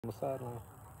On the sideline.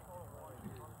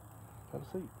 Have a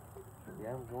seat.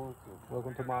 Yeah, I'm going to.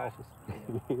 Welcome to my office.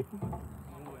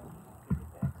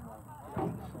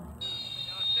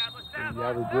 Yeah,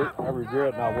 I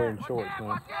regret not wearing shorts,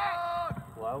 man.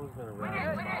 Well, I was going to run out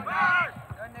of mine.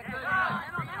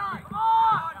 Come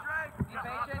on! Be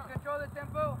patient, control the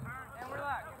tempo, and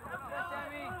relax. Good,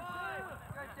 Sammy.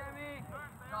 Good, Sammy.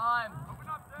 Time. Open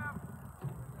up, Sam.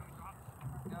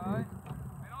 Good.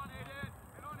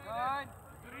 Good.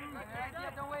 Good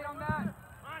idea, don't wait on that.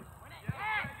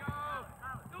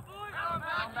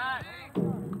 Come back.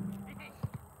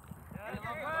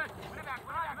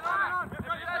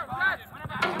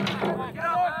 Get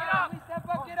up, step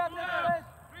up, get up, Nicholas.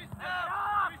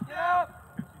 Get up.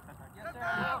 Yes,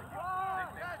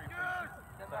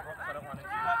 sir.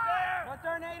 No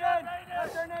turn, Aiden. No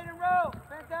turn, Aiden, roll.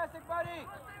 Fantastic, buddy.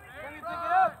 Can you pick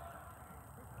it up?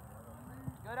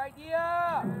 Good idea.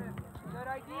 Good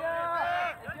idea.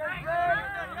 It's your turn.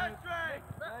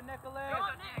 Good, Nicholas.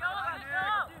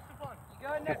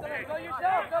 Good, Nicholas. Go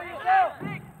yourself. Go yourself.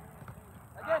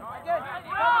 Again.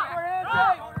 Cover for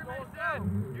him.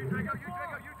 You drag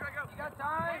out. You got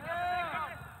time.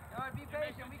 Good, be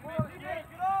patient. We close, Smith.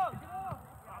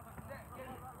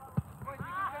 Boys, we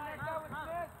can connect out with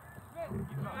Smith.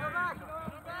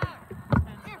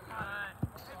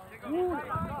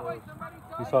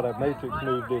 You saw that matrix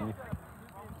move, didn't you?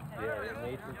 Yeah, the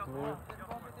matrix move.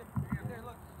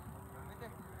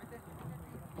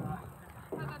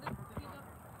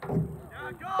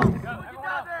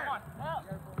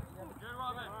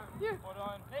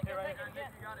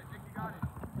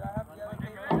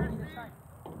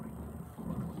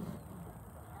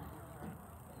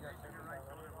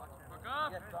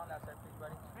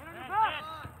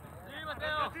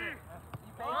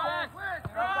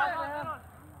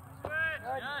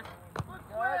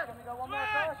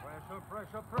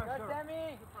 Pressure. Good, Sammy.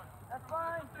 That's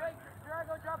fine. Drake,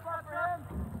 Drago, drop off for him.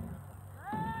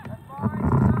 That's fine.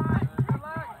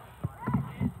 Relax.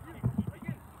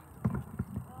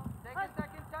 Take a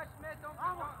second touch, Smith. Don't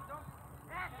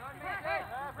miss it.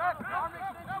 Arm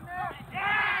extension there.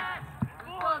 Yes!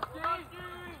 Good.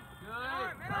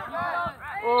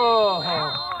 Oh!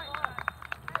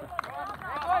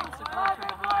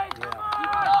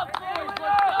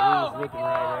 He was looking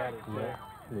right at it.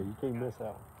 Yeah, you can't miss that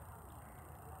one.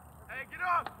 Hey, get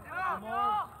up! Come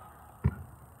on!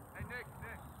 Hey, Nick.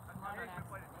 That's my man.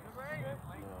 Number 8.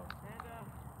 No.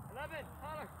 11.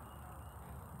 Tyler.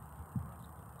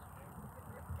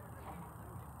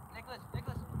 Nicholas.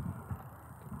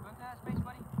 Run to that space,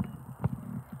 buddy.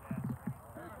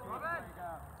 Robin.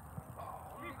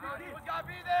 Who's got to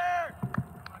be there?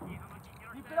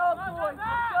 Keep it up, boys.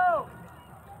 Let's go.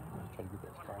 Trying to get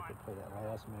that striker to play that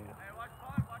last man. Hey, watch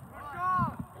punt.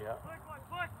 Yeah.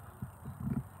 Flick.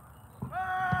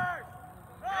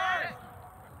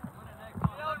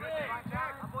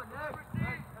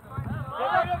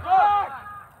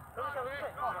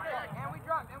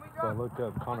 So I looked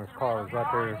up, Connor's car is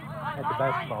right there at the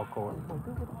basketball court.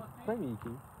 Maybe you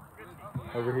can.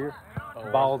 Over here. The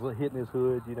balls are hitting his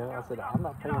hood, you know. I said, I'm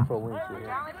not paying for a windshield.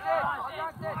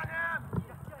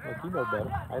 Look, you know better.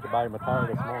 I had to buy him a tire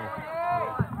this morning.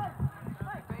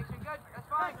 That's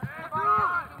fine.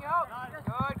 Good.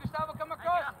 Gustavo, come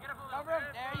across. Cover him.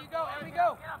 There you go.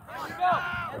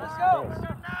 Let's go.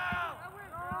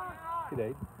 Good,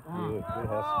 Aiden. Good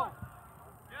hustle.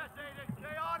 Yes, Aiden.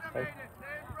 Stay on him, Hey. Aiden.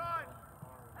 Stay in front.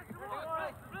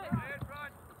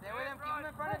 Stay with him.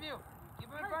 Keep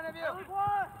him in front of you.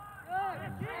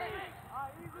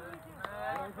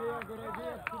 Good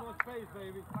idea. Too much space,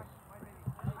 baby.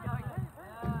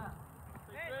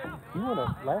 You went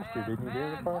up last year, didn't you, the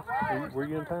Enterprise? Were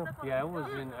you in town? Yeah, I went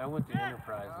to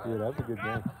Enterprise. Yeah, that was a good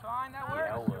game. That's fine. That works.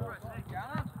 Yeah, it was.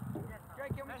 Challenge.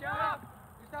 Drake, can we challenge?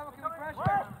 Gustavo, can we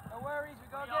pressure? No worries. We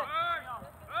go again.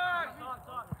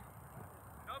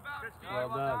 Well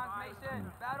done. Mason.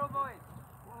 Battle, boys.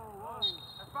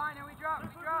 That's fine. And we drop. In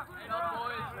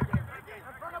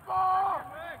front of ball.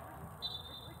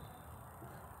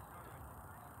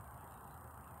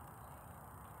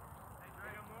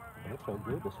 It felt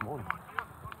good this morning.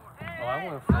 Oh, I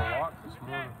went for a walk this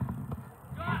morning.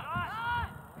 I'm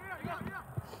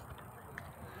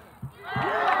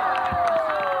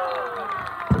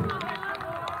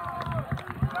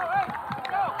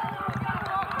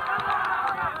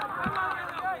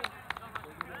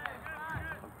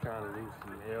trying to lose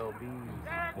some LBs.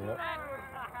 Yep.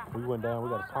 We went down, we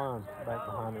got a pond back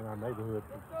behind in our neighborhood,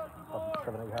 up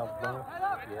 7, 8 houses down.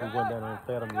 We went down there and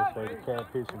fed them yesterday, the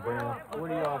catfish and brown. What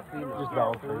do y'all feed them? Just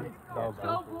dog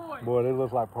food. Boy, they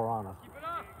look like piranhas.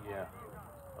 Yeah.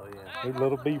 Oh, yeah. These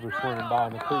little beavers swimming by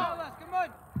in the creek. Come on.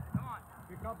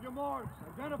 marks.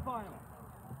 Identify them.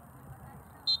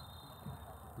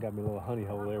 Got me a little honey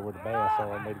hole there where the bass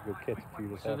are. I made a good catch a few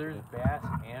this So there's afternoon. bass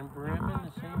and brim in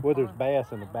the same Well, there's pond?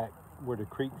 bass in the back where the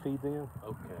creek feeds in,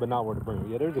 Okay. but not where the brim.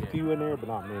 Yeah, there's a few in there, but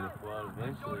not many. Well,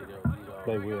 eventually they'll eat all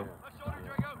They of will. them.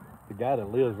 The guy that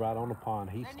lives right on the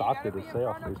pond, he stocked it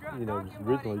himself. It was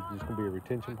originally just going to be a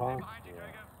retention pond. Yeah.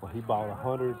 Well, he bought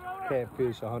 100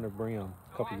 catfish, 100 brim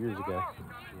a couple years ago. Yeah.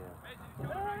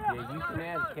 Yeah, you can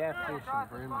add catfish and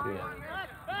brim together.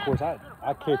 Of course, I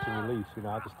catch and release.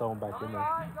 I just throw them back in there.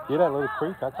 Yeah, that little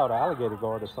creek, I caught an alligator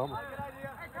guard this summer.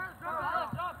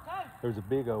 There's a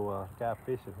big old guy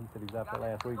fishing. He said he's out there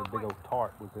last week. A big old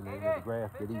tart was in there with the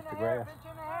grass. That eats the grass.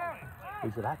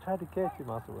 He said, I tried to catch him.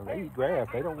 I said, well, they eat grass.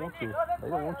 They don't want you. They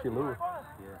don't want your lure.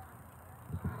 Yeah.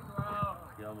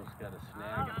 You almost got to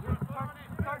snag him.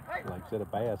 Like I said, a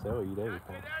bass, they'll eat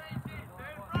everything.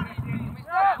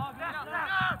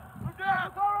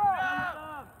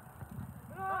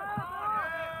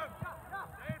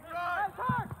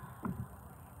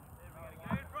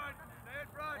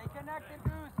 Stay connected,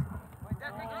 Goose.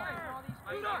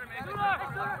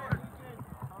 Outside.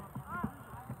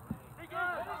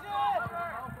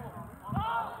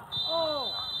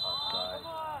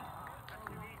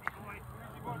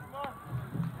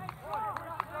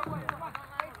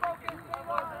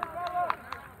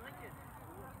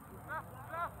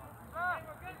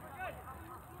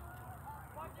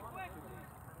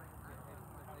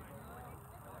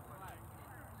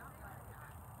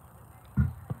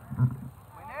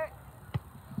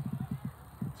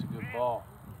 It's a good ball.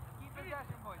 Keep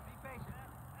possession, boys. Be patient.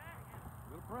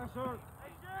 Good pressure.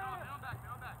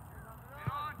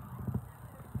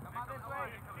 Come on this way.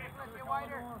 Nicholas, get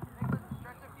wider. Nicholas,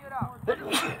 stretch the field out. Go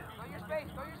your space.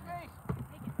 Go your space.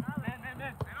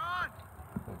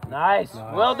 Nice.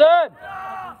 Well done.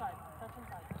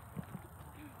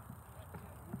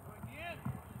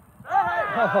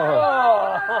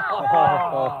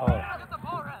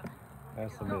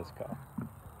 That's the missed call.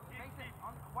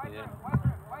 Yeah.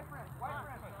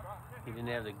 He didn't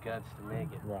have the guts to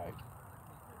make it. Right.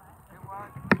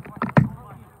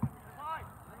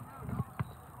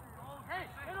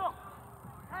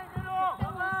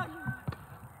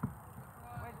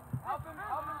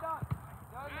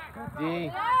 D.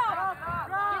 Good,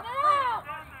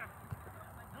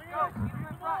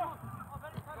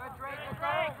 Drake.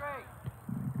 Good, Drake.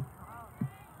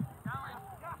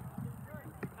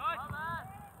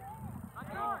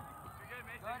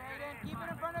 Good, Aiden. Keep it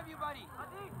in front of you, buddy.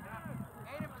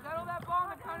 Aiden, settle that ball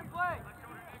and kind of play.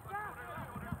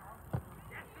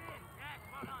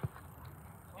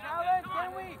 Challenge,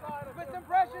 can we? Put some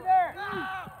pressure there.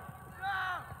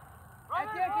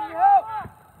 Etienne, can you help?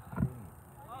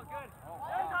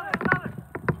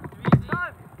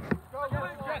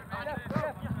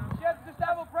 Chef,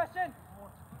 Gustavo, pressing.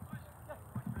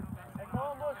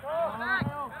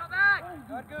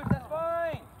 Good, Goose, that's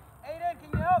fine. Aiden, can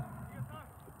you help?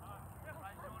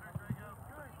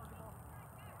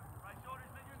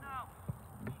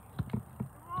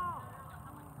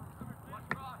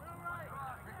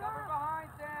 Recover behind,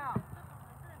 Sam.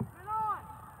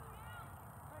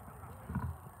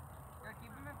 Gotta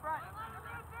keep him in front.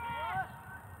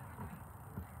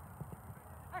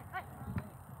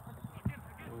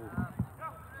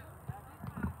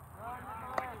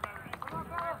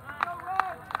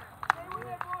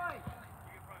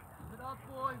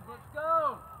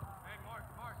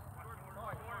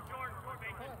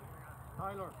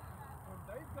 Tyler, when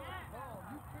they've got the ball,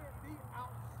 you can't be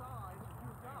outside of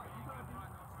your guy. You got to be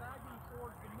sagging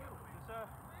towards the middle. Yes, sir.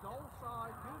 Goal side,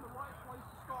 you're in the right place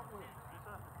to start with. Yes,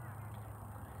 sir.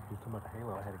 He was talking about the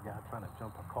halo. I had a guy trying to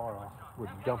jump a car off with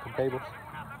jumping cables.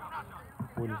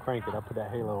 Wouldn't crank it. I put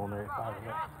that halo on there.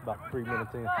 About 3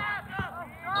 minutes in.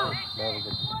 That was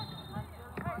a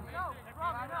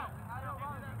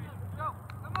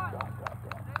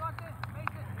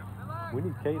We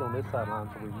need Kate on this sideline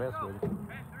so we mess with him.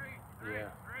 Yeah.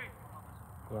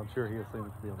 Well, I'm sure he'll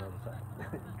soon be on the other side.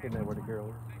 Isn't that where the girl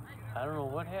is? I don't know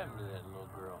what happened to that little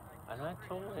girl. And I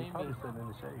told She's Amy, probably sitting in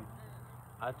the shade.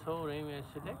 I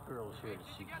said, that girl's here to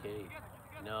see Kate.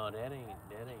 No, that ain't. I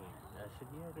said,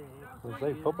 yeah, they ain't. Well,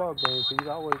 say football games, he's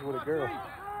always with a girl.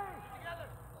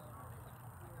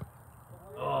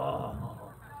 Oh.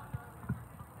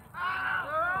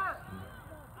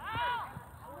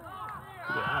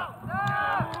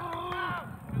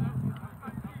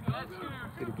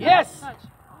 Yes!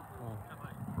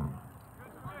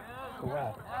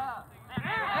 Wow.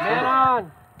 Man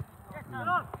on!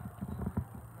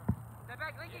 Get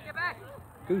back, Linky, get back.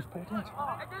 Goose, pay attention. Hey,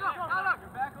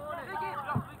 back on it.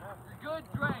 Good,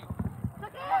 Drake.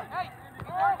 Hey, it's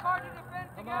hard to defend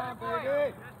together. on,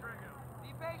 baby. Be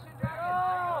patient,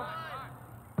 Dragon.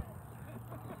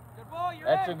 Good ball, you're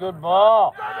That's in. a good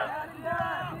ball.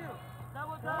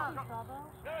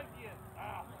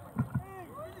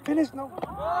 Finish, no. No one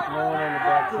on the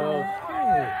back post.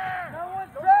 No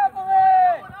one's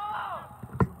traveling.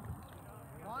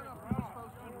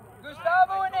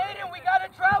 Gustavo and Aiden, we got to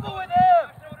travel with him.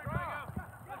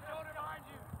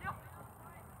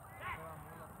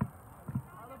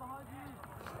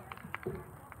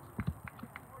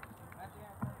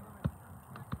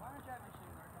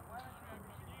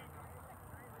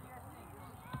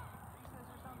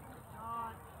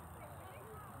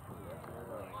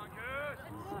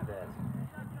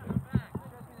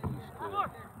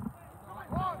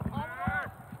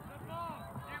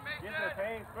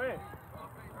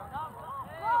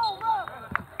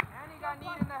 And he got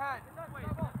knee in the head.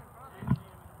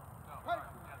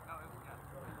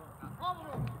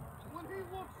 When he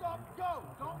looks up, go.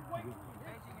 Don't wait.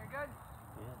 Mason, you're good?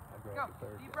 Yeah, Go. I grabbed the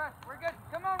third. Deep breath. We're good.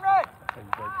 Come on, Red. How you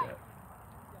break that?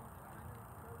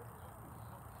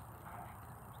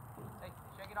 Hey,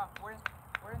 shake it off. We're in.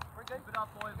 We're good. Keep it up,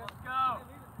 boys. Let's go.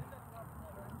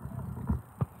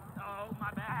 Oh,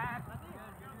 my bad.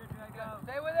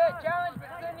 Stay with it. Challenge,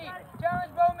 Sydney.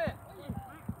 Challenge Bowman.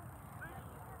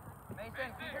 Mason,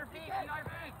 keep your feet.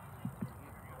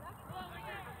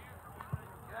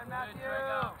 Good, Matthew.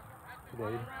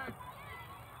 Good.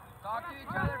 Talk to each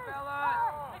other,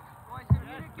 fellas. Boys,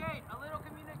 communicate. A little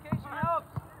communication helps.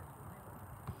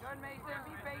 Good, Mason.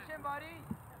 Be patient, buddy.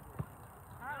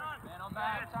 Man on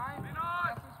back. Time.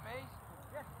 Got some space.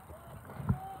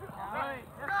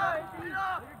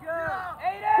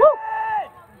 Aiden!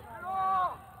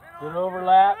 Good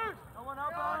overlap. Someone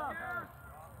up on him.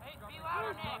 Hey, be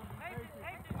louder, Nick.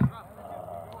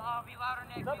 Oh, be louder,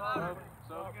 Nick. Be louder.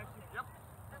 Yep.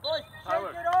 Boys,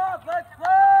 shake it off. Let's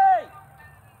play.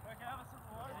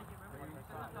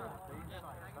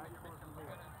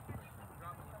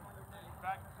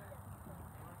 Back.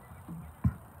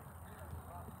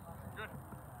 Good.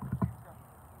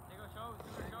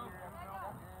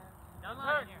 Down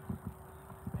line here.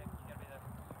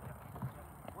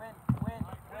 Win.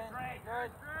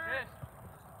 Good.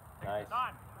 Nice.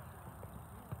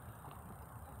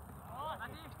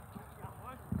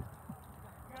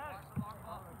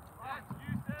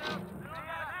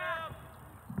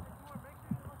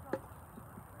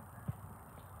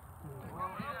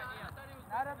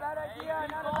 Not a bad idea.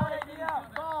 Not a bad idea.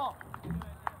 Ball.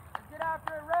 Get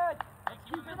after it, Red.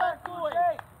 Keep it back to it.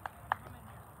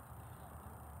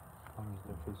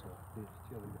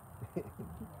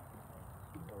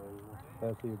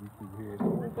 That's it, you keep hearing.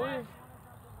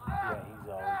 Yeah, he's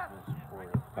always been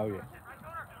supportive. Oh, yeah.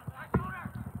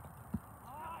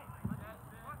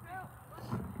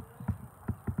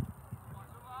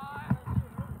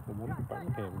 Well, one of the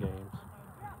Birmingham games,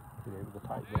 it was a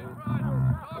tight game.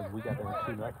 And we got down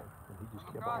 2-0. And he just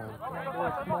kept on. Come on,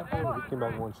 boys, come on, boys. He came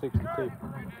back 162.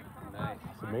 Nice.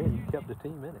 So, man, you kept the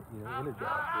team in it, energized.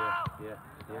 Yeah.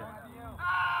 Good,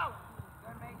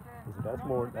 Mason. That's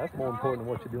more important than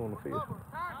what you do on the field.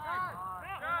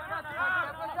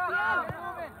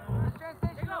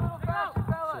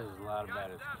 Says a lot about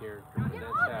his character, but that's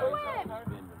how he's always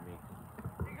been to me.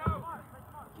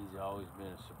 He's always been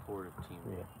a supportive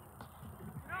teammate.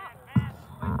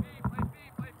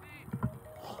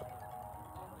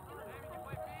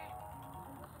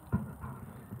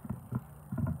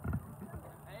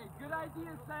 Hey, good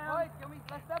idea, Sam. Boys,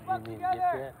 let's step You up didn't together.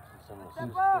 get that? It's almost Step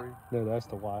 6-3. No, that's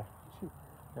the why.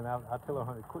 And I tell her,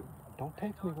 honey, quick, don't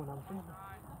text me when I'm filming.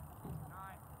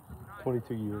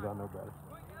 22 years, I know better.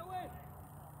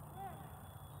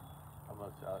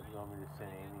 You want me to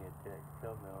send Amy a text?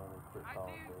 Tell me on a quick call,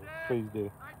 please. Please do.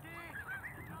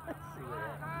 See what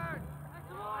happens.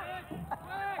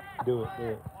 Do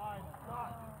it.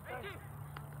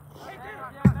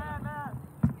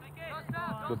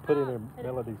 But put in there,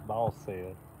 Melody's boss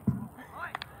said,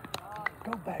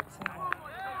 go backside.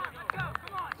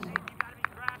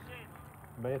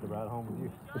 May have to ride home with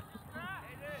you.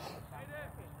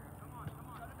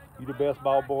 You the best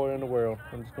ball boy in the world.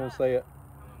 I'm just gonna say it.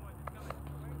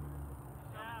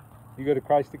 You go to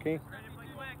Christ the King?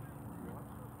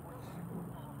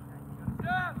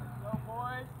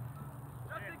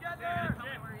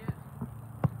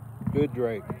 Good,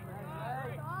 Drake.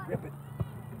 Rip it.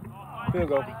 Field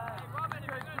goal.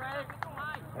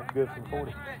 That's good from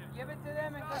 40. Give it to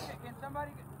them and can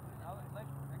somebody get... I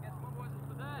guess what was it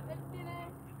for that?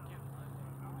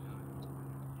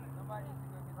 Somebody needs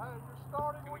to go get... Hey, you're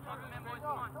starting with your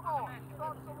Come on,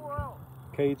 start somewhere else.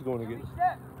 Cade's going to get it.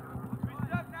 Step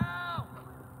now!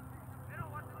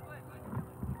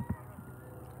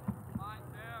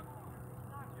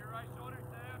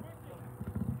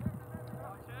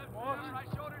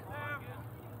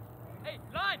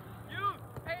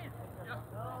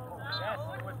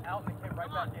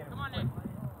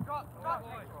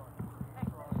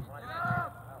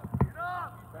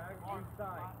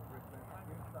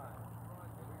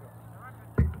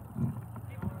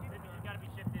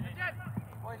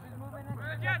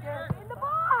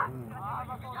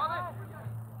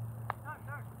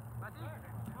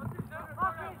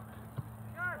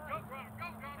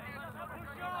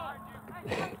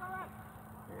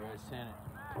 sent it.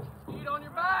 Speed on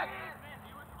your back.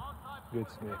 Good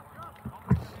Smith.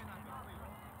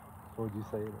 What'd you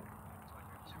say?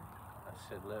 I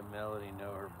said, let Melody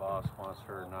know her boss wants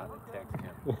her not to text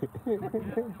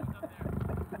him.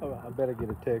 Oh, I better get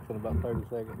a text in about 30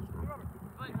 seconds.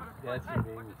 That's the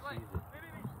baby sees it.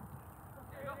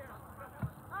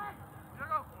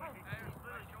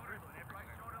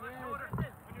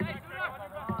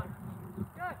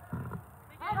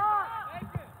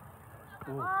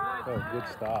 Ooh, that was a good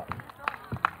stop.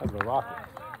 That was a rocket.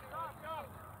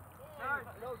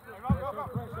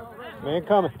 Man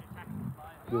coming.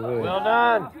 Good. Well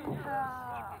done.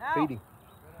 Feed him.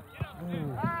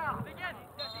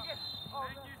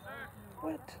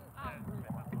 What?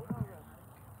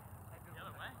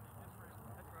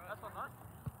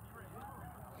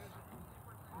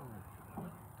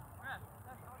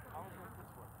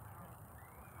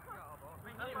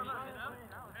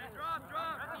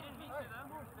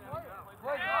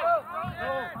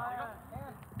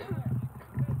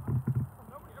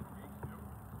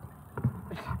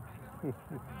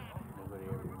 Nobody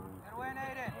ever moves. Good win,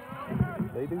 Aiden.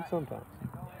 They do sometimes.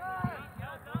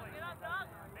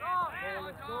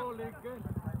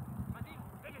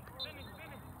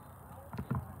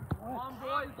 Come on,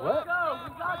 boys. What? Let's go. We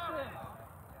got this.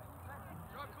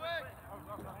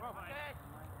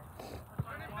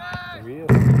 There he is.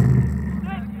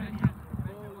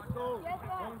 Let's go.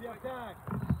 On the attack.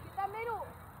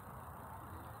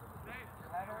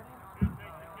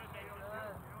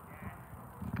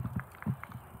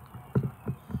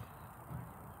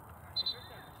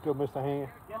 Go, Mr. Hand.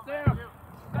 Yes, sir.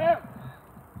 There.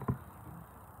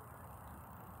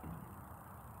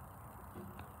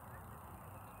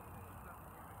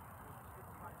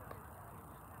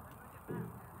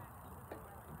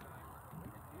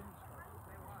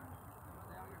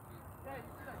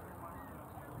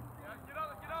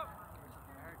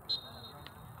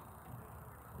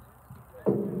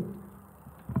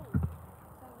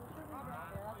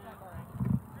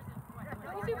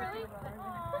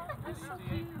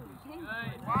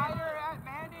 Wider at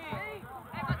Mandy.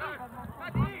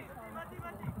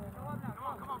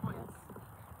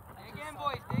 Dig in,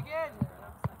 boys. Dig in.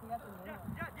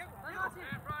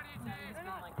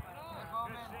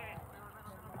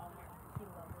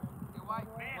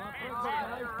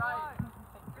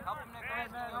 Help him, Nicholas.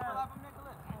 Can you overlap him,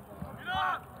 Nicholas?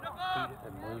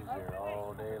 It moves there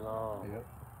all day long. Yep.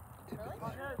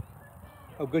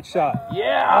 Oh, good shot.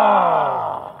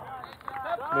 Yeah!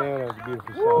 Man, that was a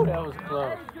beautiful Woo, shot. that was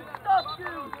close.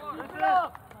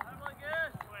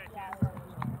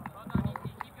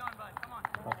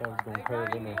 I thought that was going to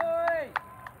curve in there.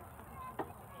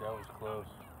 That was close.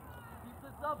 Keep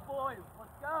this up, boys.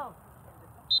 Let's go.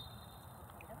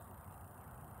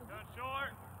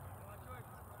 Short.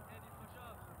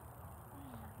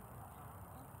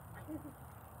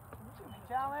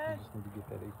 Challenge. Just need to get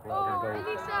that Oh, equalizer goal.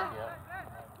 Lisa. Yeah.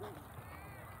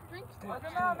 Drink. Look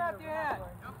him out, Matthew Hand.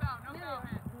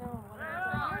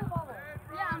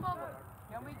 Yeah, I'm over.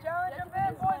 Can we challenge him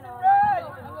in, boys in red?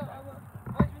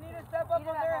 Boys, we need to step up on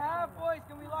their half, boys.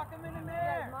 Can we lock him in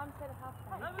there? Mom said a half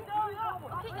time.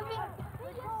 Okay,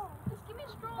 just give me a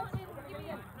straw and give me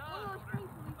one of those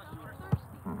drinks when you feel me thirsty.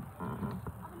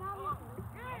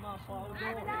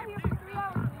 I've been out here for 3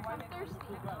 hours and I'm thirsty.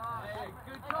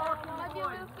 Good talk. I feel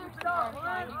real thirsty.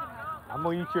 I'm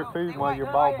going to eat your food while you're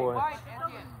ball boy.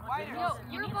 Yo,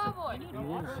 you're a ball boy. He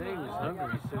didn't say he was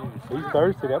hungry. He said he was He's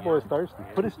thirsty. That boy's thirsty.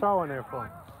 Put his straw in there for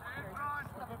him.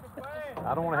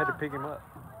 I don't want to have to pick him up.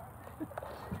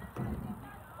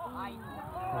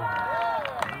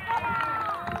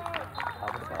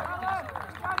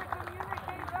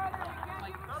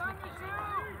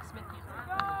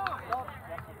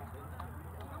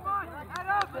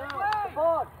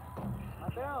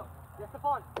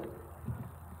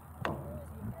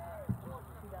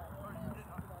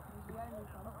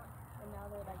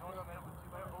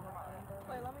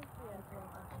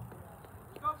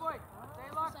 Go, boys. Stay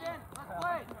locked in. Let's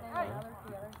play. Hey.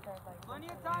 Plenty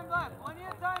of time left. Plenty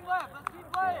of time left. Let's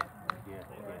keep playing. Yeah.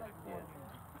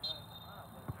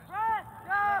 Press.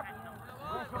 Stop.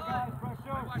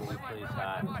 He plays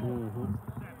high. Mm-hmm.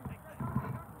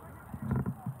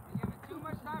 Give it too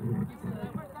much time. Give it too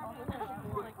much time to finish.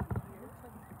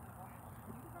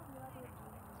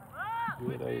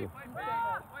 Good idea.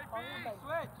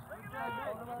 Switch.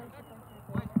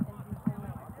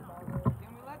 Can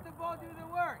we let the ball do the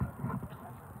work?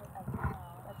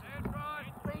 In front.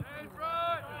 In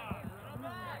front.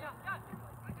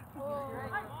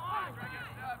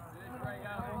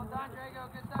 Well done, Drago.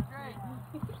 Good stuff, Drake.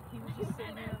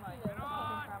 Get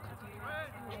on.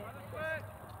 Switch.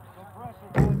 No pressure,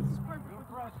 guys.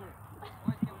 pressure.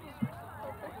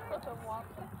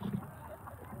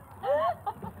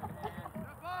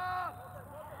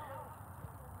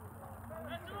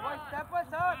 Boy, step us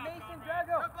up, Mason,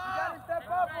 Drago. You gotta step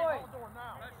up, boys.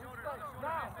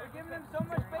 We're giving them so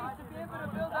much space to be able to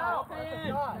build out. There's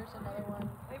another one.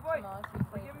 Hey, boys,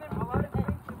 we're giving them a lot of space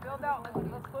to build out.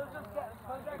 Let's close those gaps.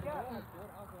 Close that gap.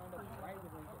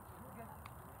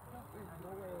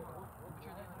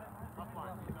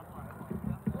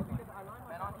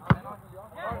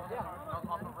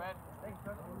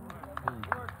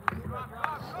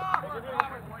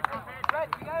 Red,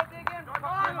 you gotta dig in. Come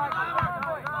on,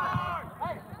 boys.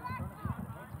 Hey.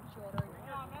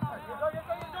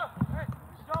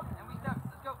 And we step.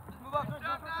 Let's go. Let's move up.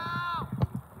 Step now.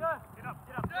 Get up.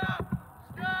 Step.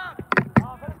 You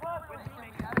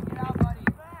gotta get out, buddy.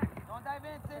 Don't dive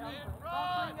in, Sydney. Don't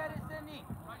swing at it, Sydney.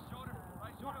 Right shoulder,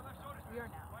 left shoulder. We are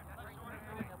now. Right shoulder,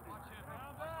 watch it.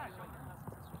 Round back.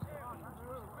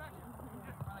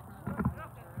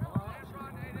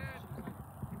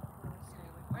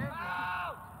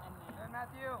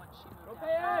 Matthew. Go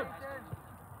pay him.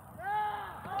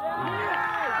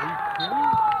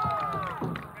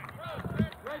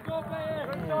 Red, go pay him.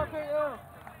 Good shot, KU.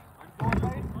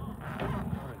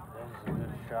 That was a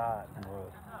good shot.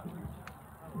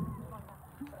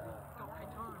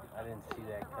 I didn't see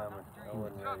that coming. I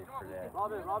wasn't ready for that.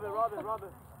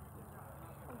 Robin.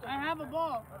 I have a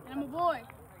ball, and I'm a boy.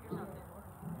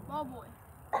 Ball boy.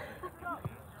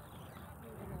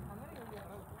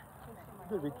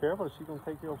 You better be careful, she's gonna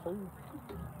take your food.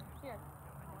 Here.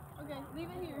 Okay, leave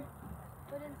it here.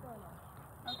 Put in slow.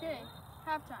 Okay,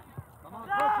 halftime. Come on,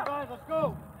 pressure, guys. Let's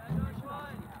go.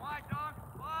 Wide, dog.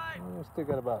 Wide. We still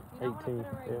got about 18. Yeah.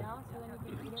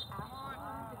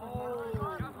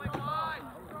 Play wide.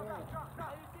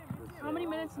 How many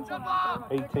minutes until Come on.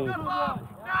 18. Come on.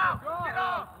 Now. Get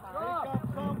up. Pick up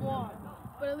someone.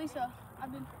 But Elisa, I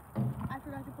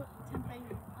forgot to put 10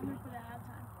 pages. I'm gonna put it at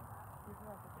halftime.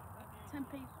 10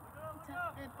 pages.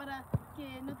 Para que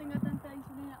no tenga tanta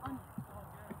insulina on.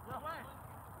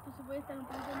 Entonces voy a estar un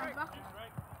poquito más bajo.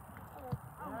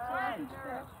 So I can just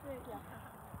put it straight.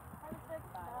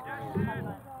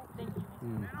 Thank you. We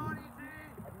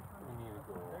need to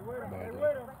go. Stay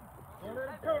with him. Don't let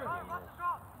him turn.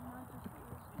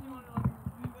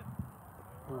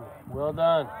 Well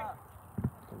done.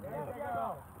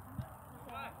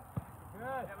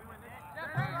 Good.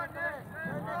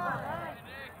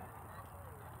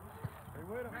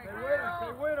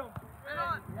 Stay with him.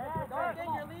 Duncan,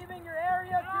 you're leaving your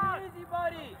area too easy,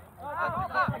 buddy.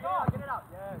 Get it out.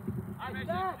 Yes. Let's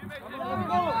go.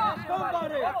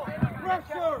 Somebody.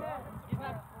 Pressure.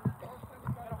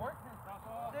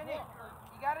 Sydney,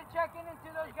 you gotta check into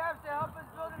those gaps to help us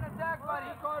build an attack,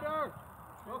 buddy. Carter.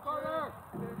 Go, Carter.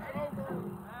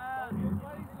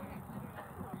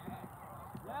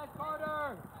 Yes,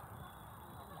 Carter.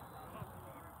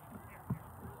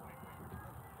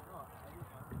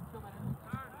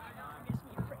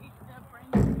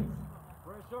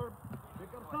 Pressure.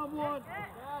 Pick up someone.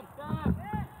 Dad, stop.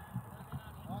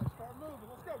 All right, start moving.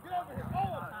 Let's go. Get over here. Oh,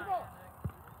 come on.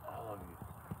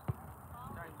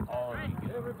 All of you.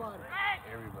 Everybody.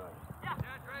 Everybody.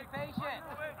 Be patient.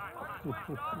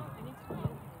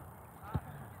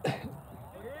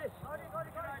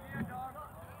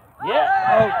 Yeah.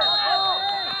 Oh.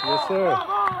 Yes, sir.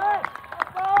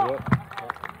 Yep.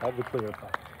 That'd be clear.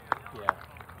 Yeah.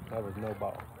 That was no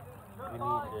ball. We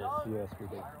need this. Yes, we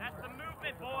did. That's the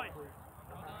movement, boys.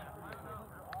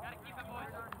 Gotta keep it,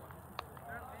 boys.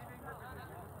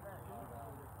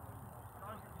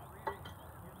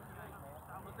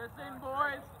 Put this in,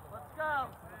 boys. Let's go.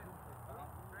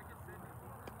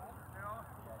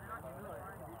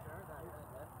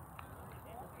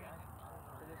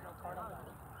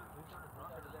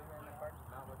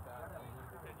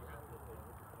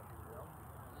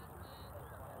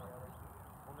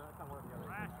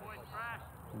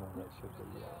 No, that should be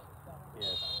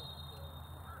Yes.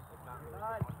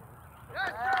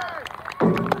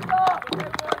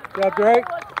 Good job, Drake.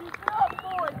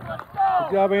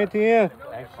 Good job, Etienne.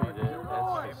 Actually,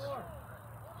 that's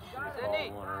Sydney,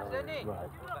 Sydney. Right.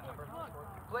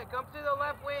 Blake, come to the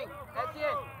left wing. That's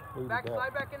it. Back,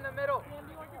 slide back in the middle.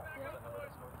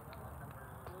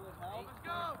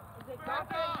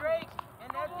 Duncan, Drake,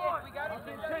 and that's it. We gotta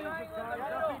keep that triangle in the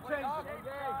middle. We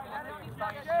gotta keep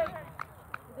that shape.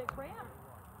 Is it cramped?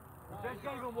 Just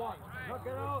even one. Knock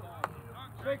it out.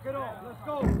 Shake it off. Let's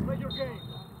go. Play your game.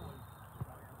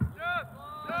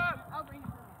 I'll bring it.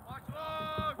 Watch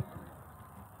long.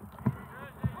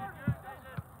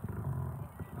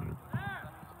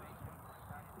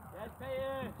 Yes, pay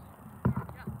it.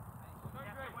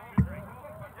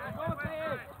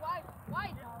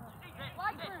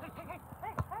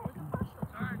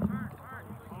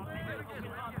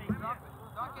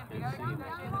 You gotta keep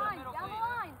that shit in the middle,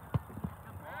 please.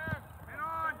 Hit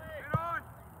on!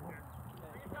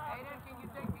 Aiden, can you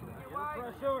get wide?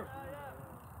 Pressure.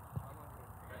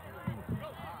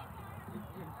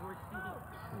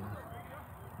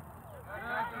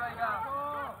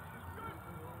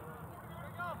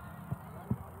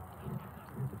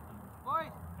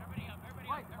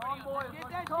 Get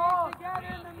that shape together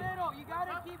in the middle. You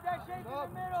gotta keep that shape in the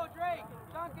middle, Drake.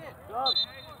 Dunk it.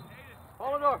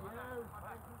 Hold it up.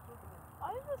 Why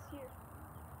is this here?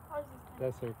 How is this thing?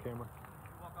 That's their camera.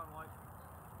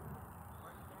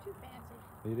 Too fancy.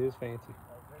 It is fancy.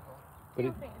 But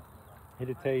Too fancy.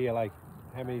 it'll tell you like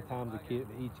how many times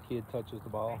each kid touches the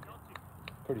ball.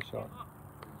 Pretty sharp.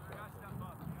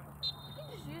 You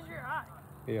just use your eye.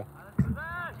 Yeah.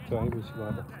 So maybe she's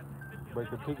going to break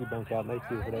her piggy bank out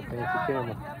next year for that fancy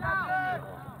camera.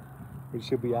 It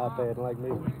should be iPad like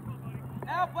me.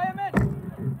 Now play him in.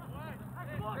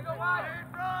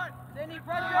 Sydney,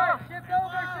 pressure. Shift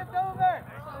over.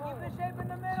 Keep the shape in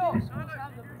the middle. Two schools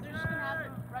have them. They're just gonna have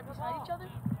them right beside each other.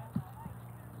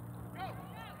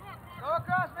 Go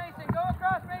across, Mason. Good,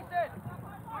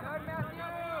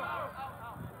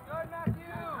 Matthew.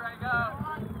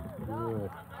 Good.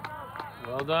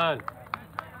 Well done.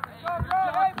 Go,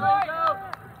 hey, boy.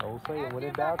 Old saying, when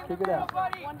in doubt, kick it out.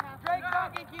 Buddy. One half. Drake,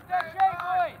 Duncan, keep that shape,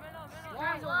 boy.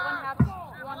 There's a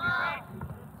one half.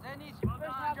 Sydney's First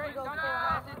half we Drake, go Duncan, for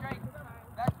pass it, Drake.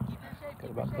 That's, keep your shape, Got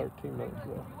about 13 minutes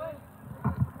left.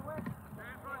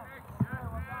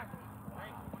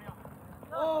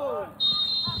 Oh!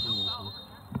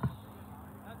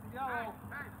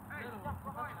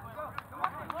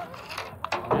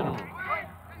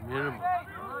 Minimum.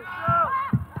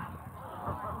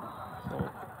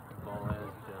 Ball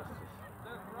has justice.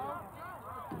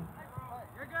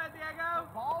 You're good, Diego.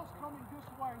 Ball's coming this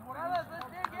way. What are Fellas, let's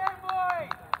dig in,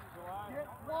 boys. Get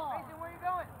wide. Mason, where you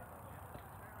going?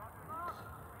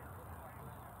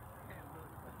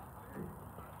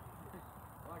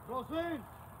 Close in.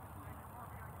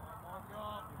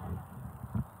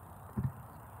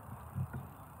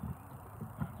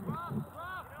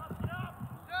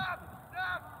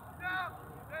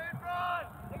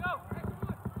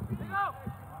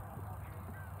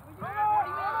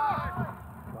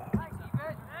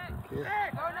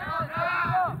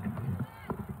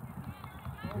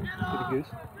 Goose.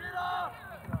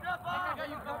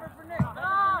 You covered for Nick. Go,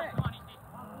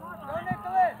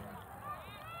 Nicholas.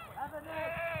 Have a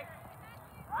Nick.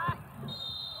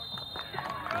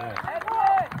 Yeah. That's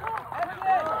it.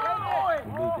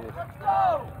 We need this. Let's go.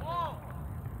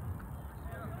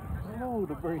 Oh,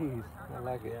 the breeze. I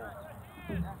like it.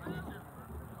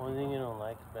 One thing you don't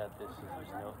like about this is there's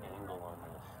no angle on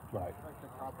this. Right.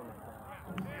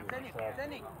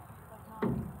 Sydney.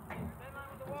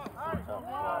 It's a tough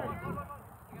ball.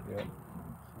 Yeah. There's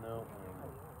no angle.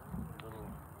 Little.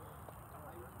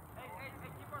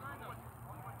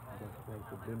 Just make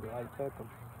the bend it like Beckham.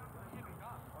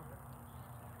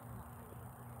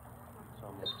 It's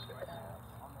almost a pass.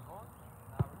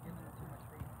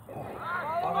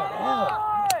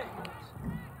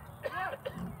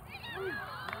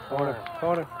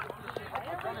 Corner.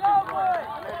 Here we go, boys.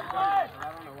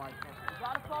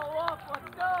 Gotta follow up. Let's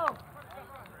go.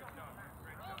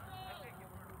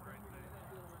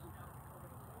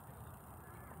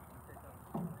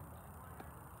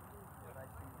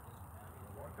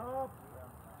 Up.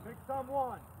 Pick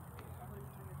someone.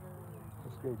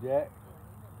 Let's go, Jack.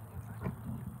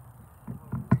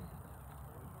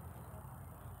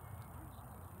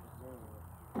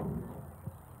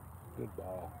 Good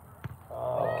ball.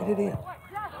 Oh, get it in.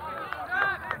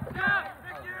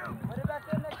 Put it back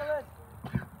in, Nicholas.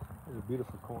 That was a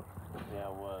beautiful corner. Yeah,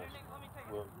 it was.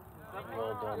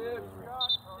 Well done. Delivery.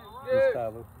 Good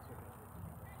Tyler.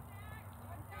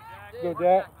 Go,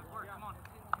 Jack.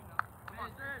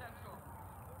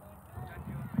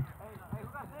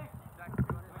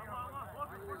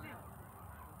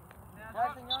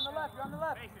 Jackson, you're on the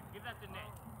left. Mason, give that to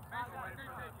Nick.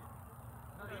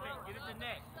 Give it to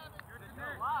Nick.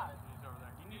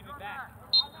 You need to be back.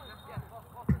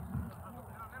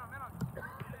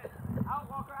 Out,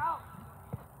 Walker, out.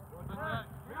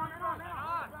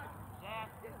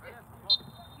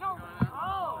 No.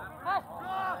 Oh. What?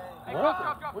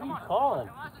 What are you calling?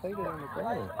 Played it on the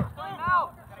ground.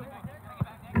 Out.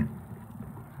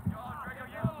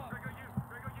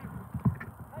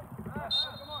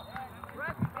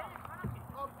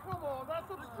 Oh, come on. That's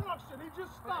obstruction. He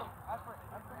just stopped.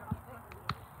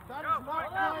 That is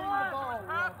not playing the ball.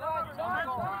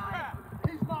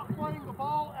 He's not playing the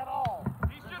ball at all.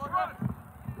 He's just running.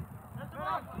 That's him.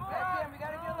 We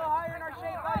got to get a little higher in our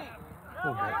shape, buddy.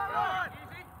 Oh, man.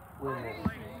 Win this.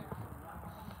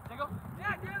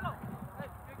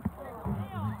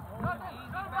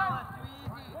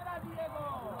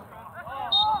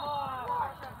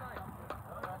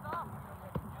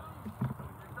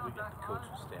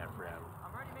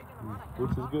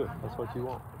 Which is good. That's what you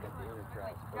want.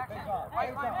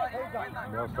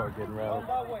 And they'll start getting rallied.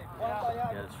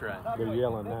 Yeah, that's right. They're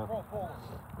yelling now.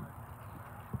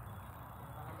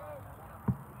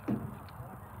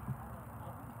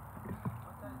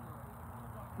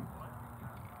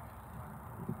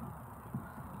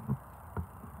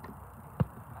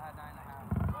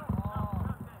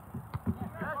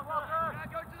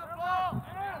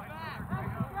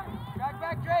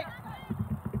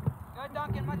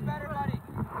 Duncan, much better, buddy.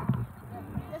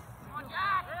 Yes.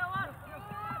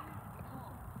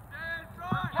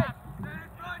 Stand in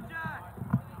front, Jack.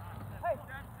 Hey.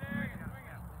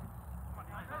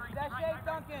 That shade,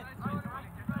 Duncan.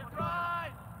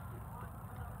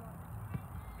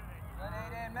 Good,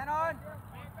 Aiden. Men on.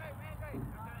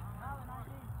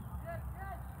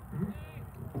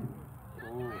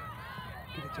 Ooh.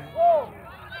 Get it, Jack. Whoa.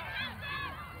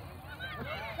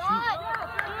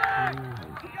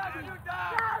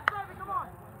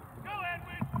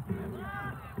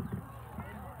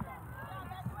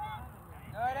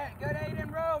 Good, Aiden,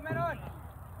 row, men on.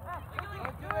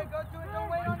 Go to it, don't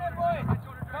wait on that boy.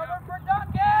 Cover for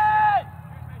Duncan!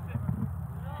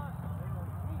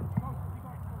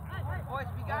 Boys,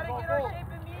 we gotta get our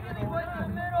shape immediately, boys, in the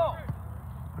middle.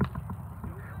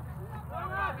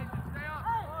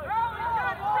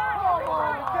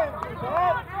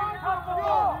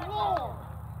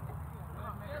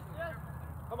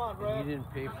 Come on, And Red. you didn't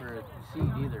pay for a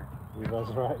seat either. Yeah,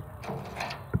 that's right.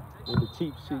 With the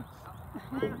cheap seats.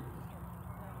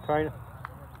 Trainer.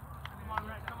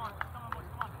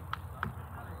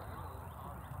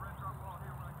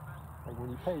 Like when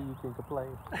you pay, you can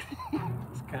complain.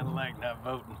 It's kind of like not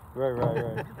voting.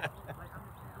 Right.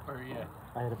 Or yeah.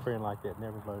 I had a friend like that,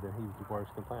 never voted. He was the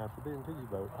worst complaint. I said, "Didn't you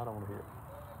vote? I don't want to hear it.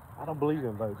 I don't believe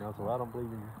in voting." I said, "Well, I don't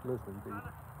believe in listening to you."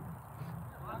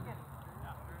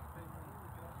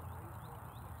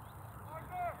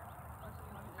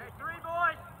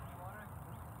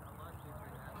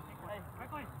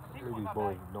 Who these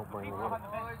boys don't bring away.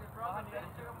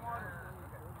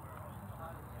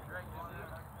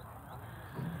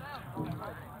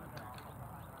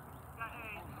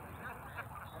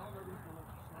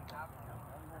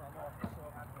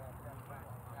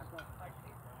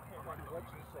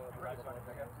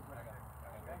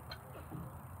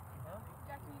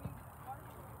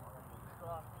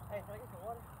 Hey, can I get some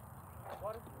water?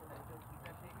 Water?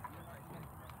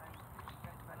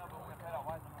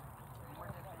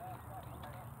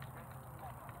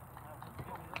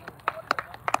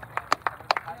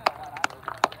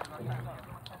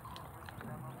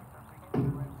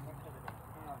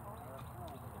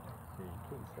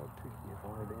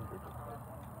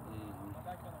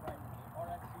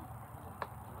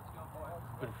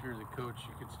 But if you're the coach,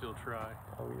 you could still try.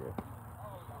 Oh yeah.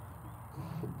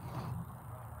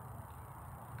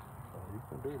 Oh, you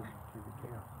can do it if you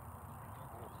can.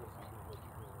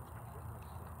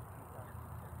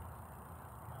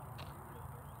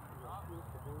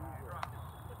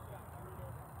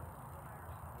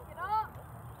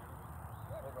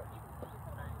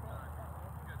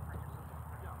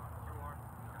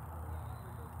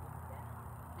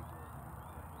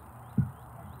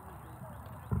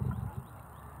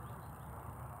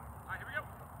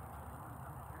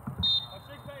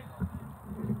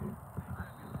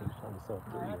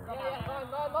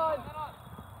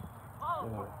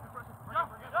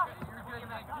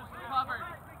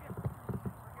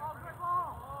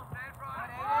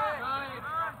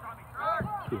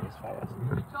 It's fast.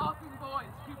 Good talking,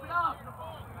 boys. Keep it up.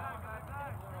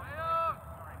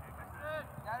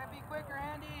 Gotta be quicker,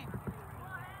 Andy.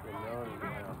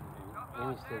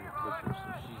 Annie's taking pictures,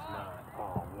 so she's not.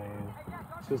 Oh man.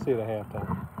 She'll see it at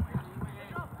halftime.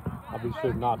 I'll be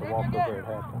sure not to walk over at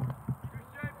halftime.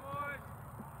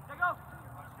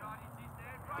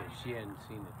 Yeah, she hadn't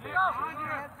seen the Keep text. your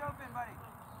heads open, buddy.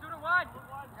 Shooter one.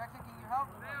 Jackson, can you help?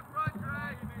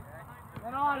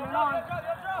 Men on. Get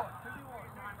him out.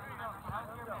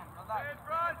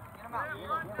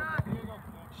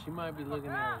 She might be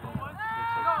looking at it.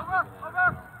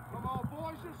 Come on,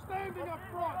 boys, you're standing up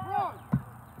front. Run.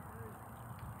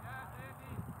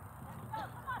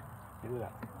 Do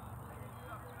that.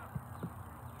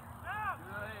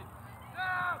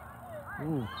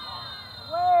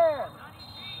 Where?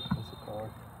 That's a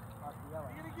card. You're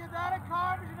going to give that a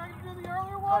card, but you're not going to do the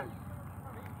earlier one?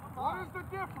 What is the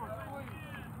difference, please?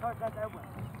 Got that one.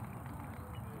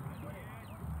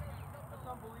 That's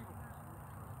unbelievable.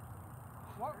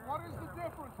 What is the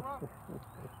difference, Rob?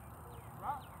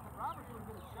 Robert's going to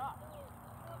get a shot.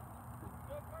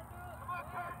 Come on,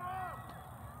 Carter!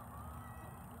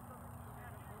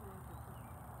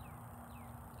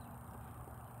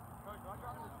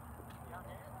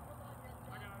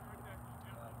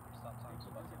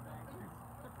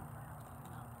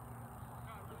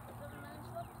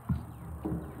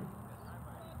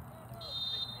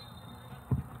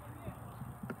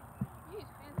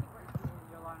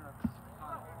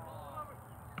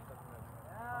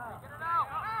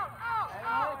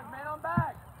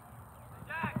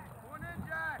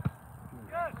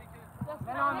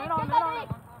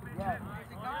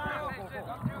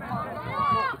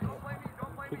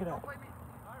 Kick it out.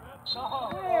 So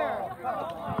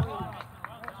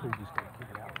you just gotta kick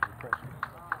it out with the pressure.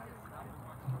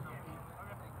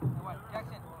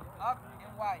 Jackson, up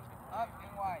and wide. Up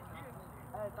and wide.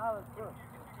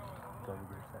 So he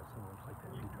gets that so much like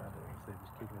that. He tried to, instead of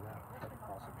just kicking it out, try to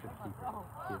cross it to the keeper.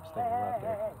 Keep it staying right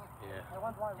there. Yeah.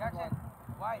 Jackson,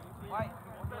 wide, wide.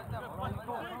 With them.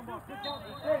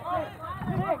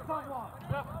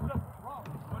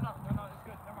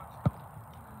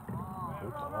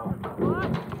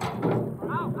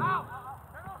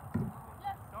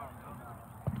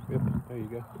 Yep, there you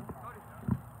go.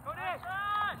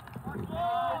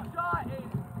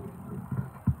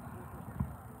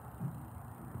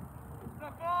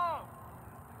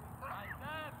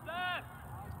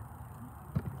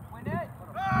 Win it.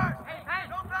 Hey,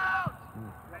 no bounce!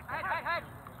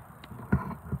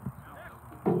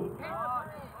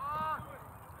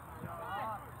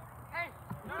 Hey!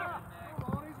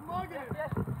 He's mugging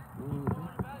it.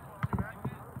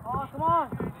 Oh, come on.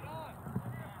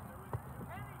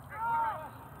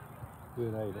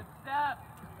 Good, Aiden. Step.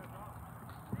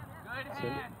 Good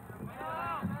hand.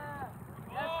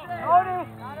 Cody!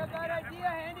 Not a bad idea,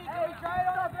 Handy. Can we try it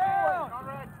on the ground?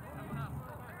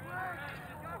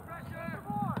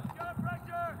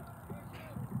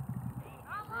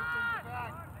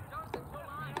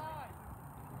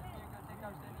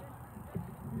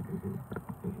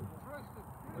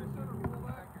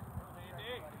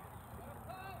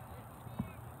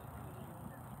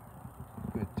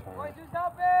 Good turn. Boys, who's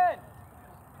helping?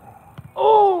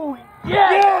 Oh,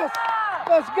 yes!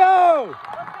 Let's go!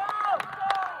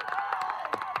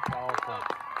 Awesome.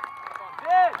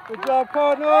 Good job,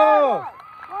 Cardinals!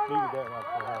 Needed that right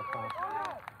for halftime.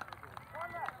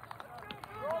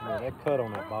 Man, that cut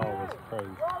on that ball was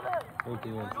crazy.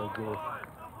 Anything in so good.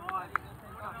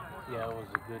 Yeah, it was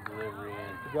a good delivery.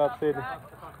 And Good job, Sidney.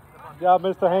 Good job,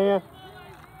 Mr. Hand.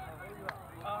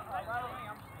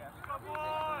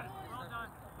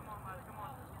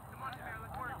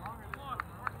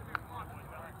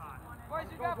 Boys,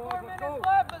 you got 4 minutes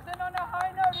left. Let's end on a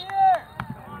high note here.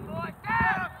 Come on, boys!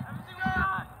 Step! Everything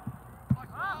on!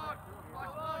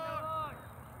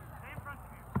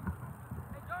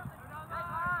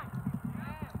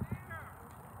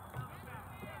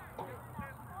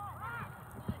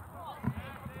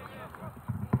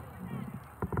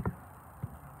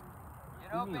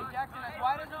 Get open, Jackson. As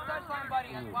wide as the touchline, buddy.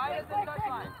 As wide as the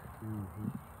touchline.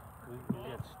 we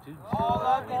got students. Oh,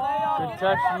 lovely layoff. Good Get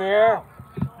touch, it. Samir.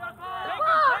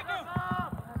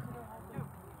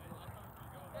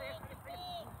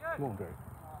 Come on, Greg.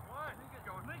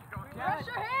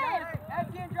 Pressure him!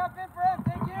 Etienne, drop in for him.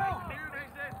 Thank you.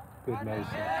 Good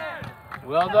Mason.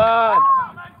 Well done.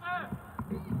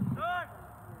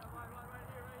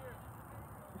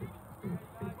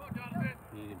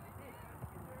 Need him.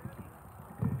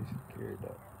 Yeah, he should carry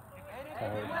that.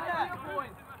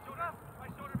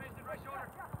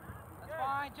 That's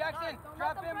fine. Jackson,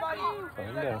 drop in, buddy. Fine,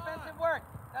 Good yeah. defensive work.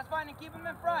 That's fine, and keep him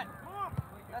in front.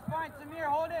 That's fine. Samir,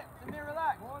 hold it. Samir,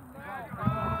 relax.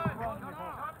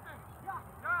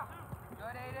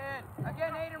 Good, Aiden.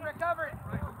 Again, Aiden, recover it.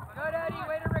 Good, Eddie.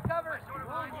 Way to recover.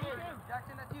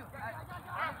 Jackson, that's you.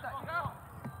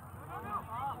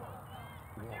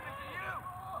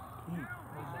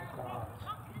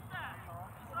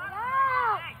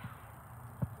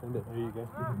 Send it. There you go.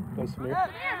 Go, Samir. Yes,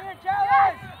 Samir,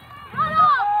 challenge.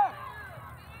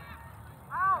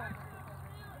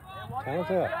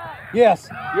 Time's out. Yes.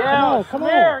 Yeah, Come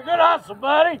Samir. Good hustle,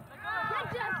 buddy.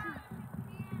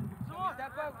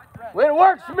 Step up. Way to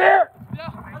work, Samir.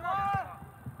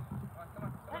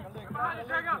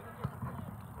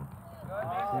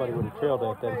 Somebody would have trailed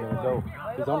that. That was going to go.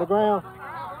 He's on the ground.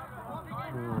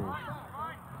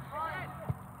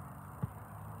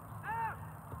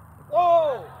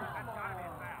 Oh!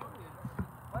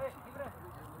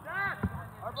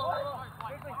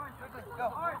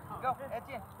 Go,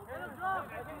 Etienne.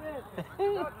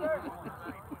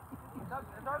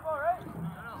 It's our ball, right?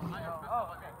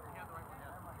 Oh, okay.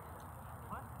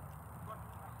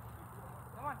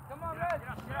 Come on, Red.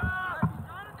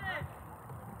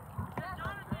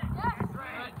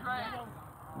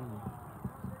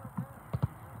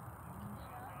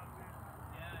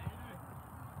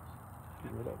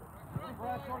 rid of it.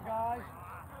 Pressure, guys.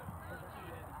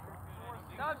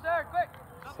 Stop, sir, quick.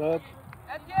 Sub.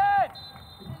 Etienne!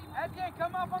 Etienne,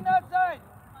 come up on that side.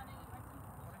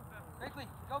 Quickly,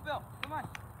 go, Bill. Come on.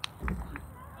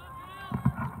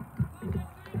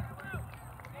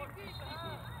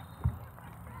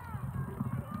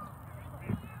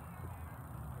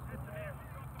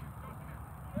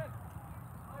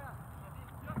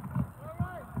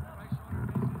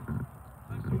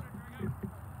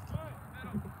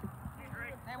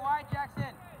 Stay wide,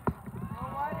 Jackson. Go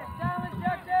wide. It's challenge,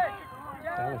 Jackson.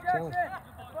 Challenge, Challenge. Jackson.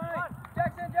 That's fine.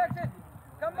 Jackson.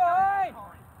 Come behind.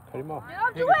 Cut him off.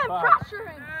 Don't do Take it, a foul. pressure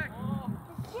him.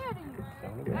 He's scared of you.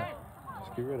 Down the ground.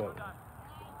 Just get rid of it.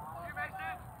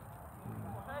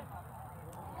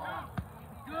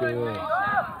 Good.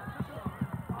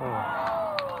 Oh.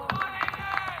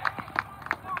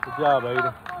 Good job,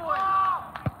 Aiden.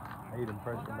 Aiden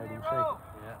pressure made him shake.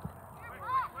 Yeah.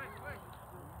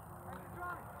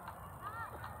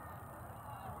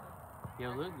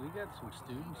 Yeah, look, we got some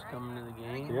students coming to the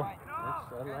game. Yeah.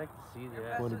 I'd like to see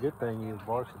that. Well, the good thing is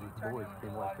varsity boys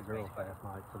can watch the girls last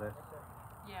night, so that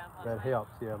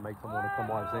helps. Yeah, makes them want to come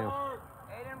watch them.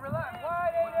 Aiden, relax.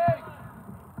 Wide, Aiden.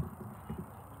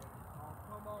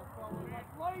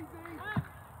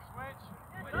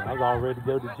 Yeah, I was all ready to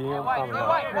go to the gym. I want to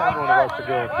watch the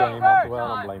girls game. I said, well, I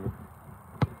don't blame them.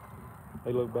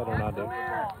 They look better than I do.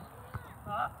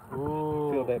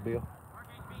 Ooh. Feel that, Bill.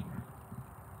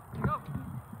 Keep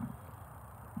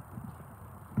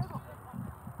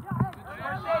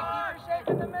her safe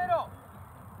in the middle.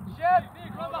 Chef,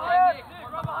 run behind you.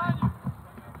 Run behind you.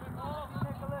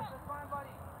 Nicholas, that's fine,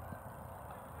 buddy.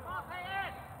 Come on, pay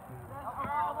in.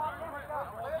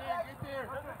 Get there.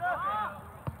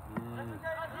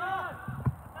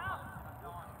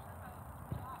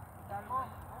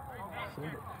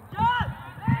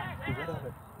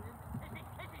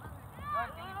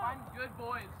 Good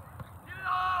boys. Get it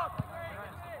off.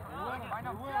 Find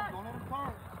them. Don't let him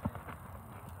turn.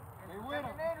 Stay with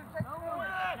him.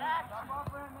 Stop off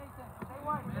for him, Mason. Stay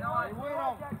wide. Stay with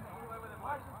him.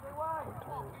 Jackson, stay wide.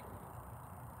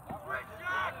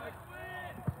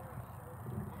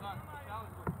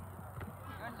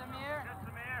 Good, Samir.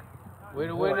 Way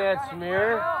to win that, Samir.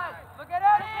 Look at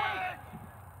Eddie.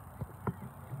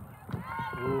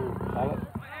 Ooh, call it.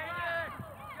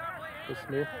 Good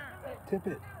Smith. Tip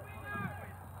it.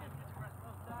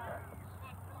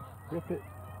 Rip it.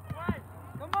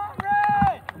 Come on,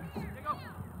 Red.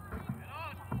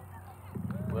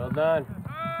 Well done.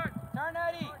 Turn,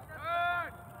 Eddie.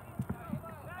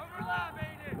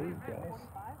 These guys.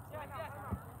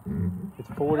 It's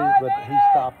 40s, but he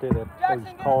stopped it at those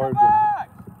cards and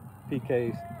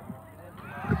PKs.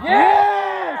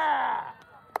 Yes!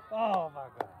 Oh my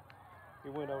God. He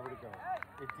went over the goal.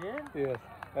 It did? Yes.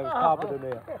 That was top of the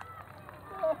net.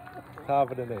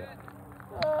 Top of the net.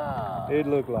 Oh. It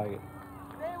looked like it.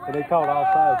 And they called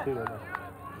offside too. Okay.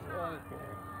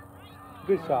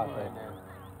 Good shot there.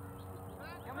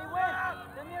 Can we win?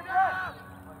 Send me a dress.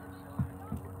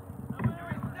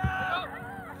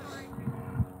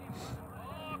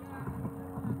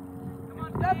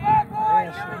 Step back,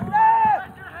 boys! Step!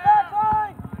 Back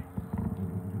line!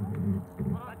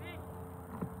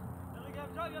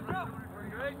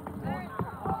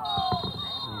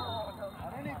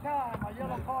 At any time, a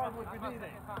yellow card would be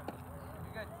needed.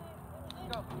 Good.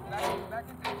 Let's go. Back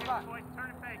into the spot. Boys, turn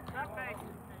and fake. Turn fake.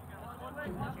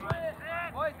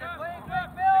 Boys, they're playing quick,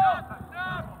 Bill!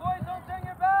 Boys, don't turn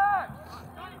your back!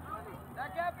 That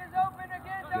gap is open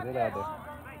again, Get it out there.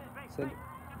 Send it.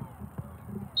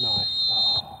 Nice. Oh.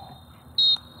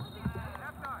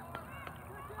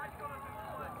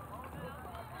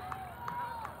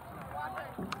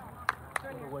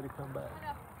 What a way to come back.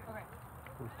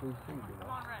 Push through two, you know.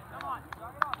 Come on, Red.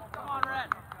 Come on, Red.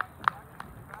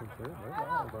 That's it. They're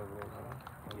wild over there, man.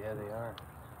 Yeah, they are.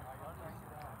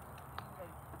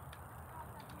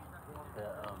 The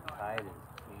tide is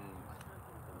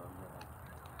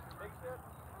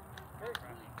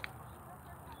changed.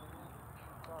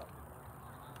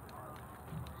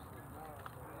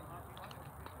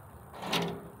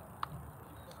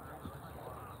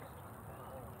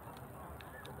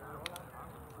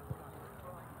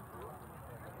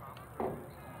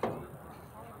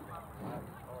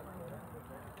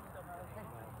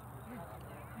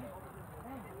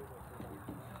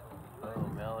 Oh,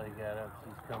 Melly got up.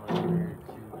 She's coming over here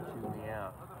to chew me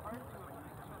out.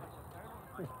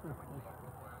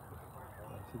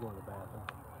 She's going to the bathroom.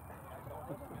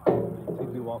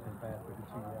 She'd be walking fast if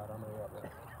she out. I know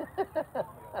that.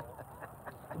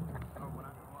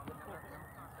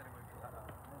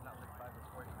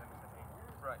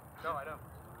 Right. No, I don't.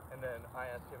 And then I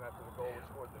asked him after the goal was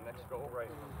scored, the next goal, right?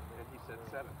 And he said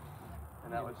 7.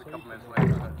 And that was a couple minutes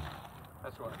later. But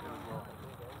that's what it was. Well.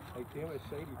 Hey, Tim, it's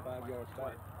Shady 5 yards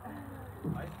back.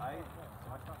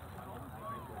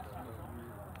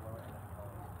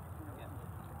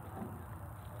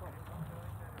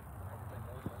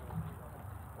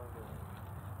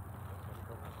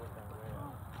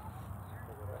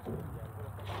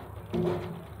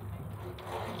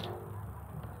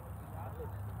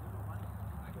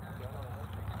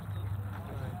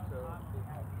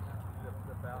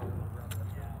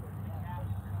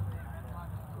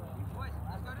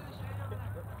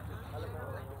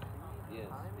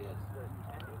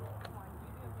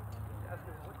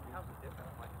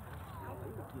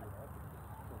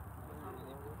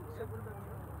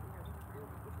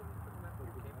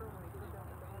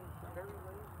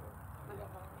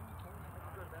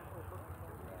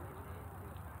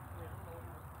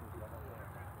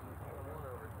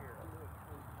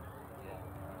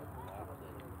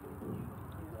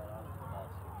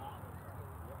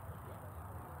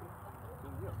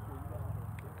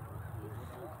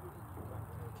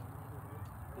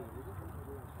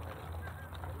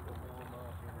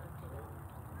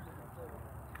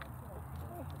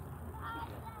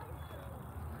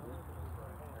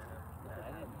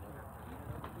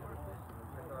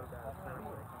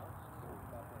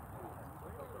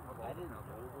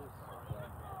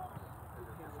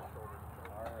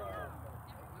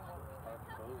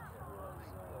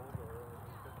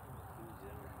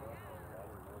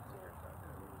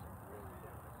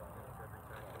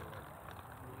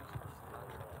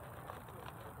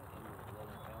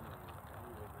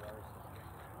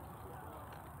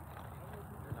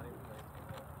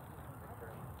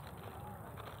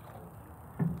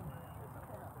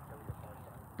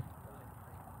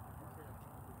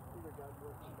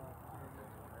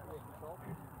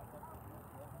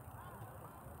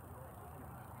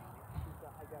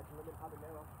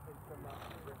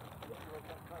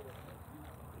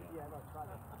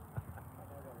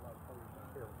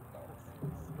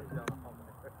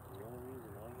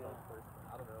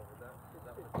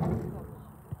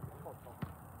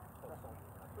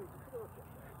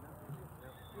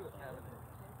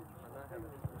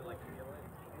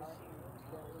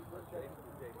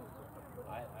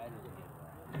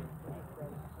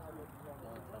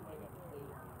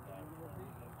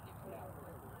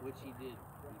 Which he did.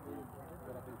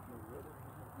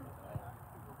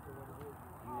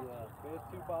 There's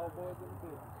 2 ball boys in the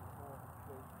field.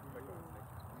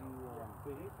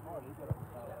 He's smart. He got on the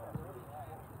side of the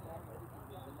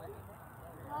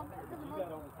you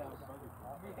got on the side of the burger.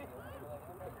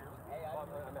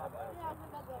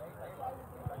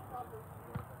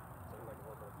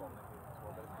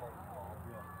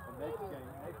 The next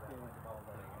game is all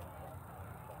day.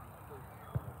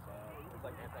 It's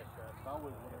like anti-stress. It's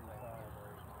always one of the side.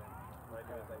 What I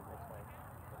do is I mix my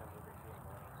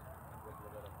with a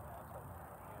little bit of outside.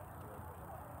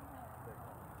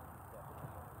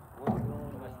 What's going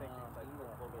on? I think it's like a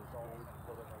little bit of salt, a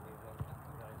little bit of magnesium.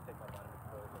 I just take my vitamin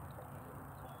pills.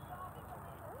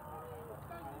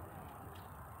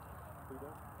 Who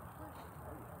does? It's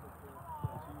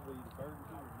usually the Burger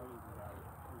King or Moe's is out.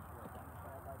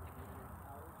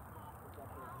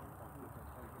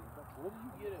 What do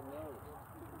you get at Moe's? I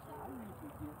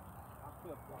usually get, I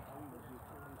flip-flop. I usually get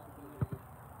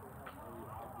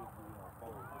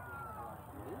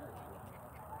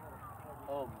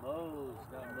Oh, Moe's,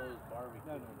 not Moe's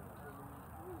barbecue. No.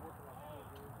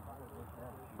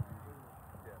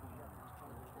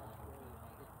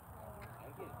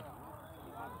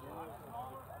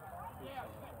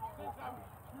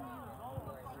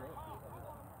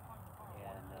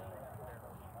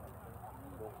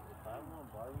 If I'm on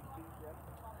barbecue,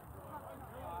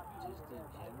 just in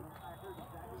general,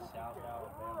 South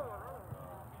Alabama,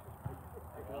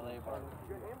 LA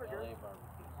barbecue, LA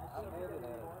barbecue. I've had it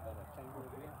at a chamber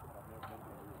event, but I've never been to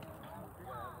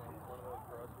One of those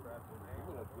gross crap.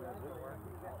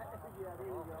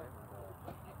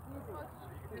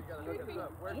 You gotta look us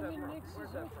up. Where's Jim that and from? Nick's Where's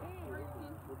is that from?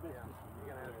 okay. You're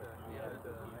gonna have to.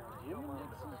 Jim and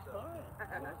Nick's is fine.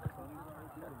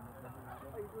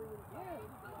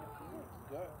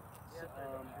 Well,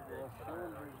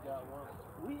 Schillinger's got one.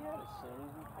 We had a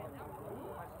Sonny's in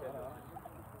Parkville.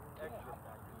 It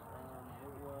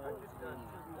was in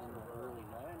the early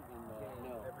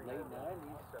 90s, late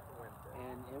 90s,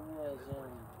 and it was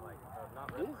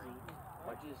busy.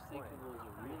 I just think it was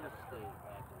a real estate,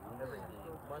 like a real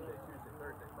estate. Monday, Tuesday,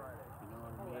 Thursday, Friday. You know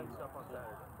what I mean? And stuff on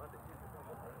Saturday. Monday, Tuesday,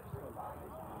 Thursday.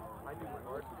 I do my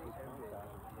varsity and JV.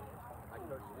 I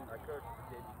coach the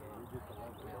JV game. We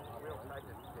don't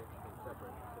practice the JV game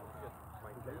separate.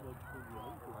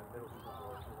 middle school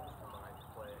boys who want to come by and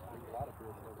play. There's a lot of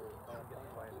people over there.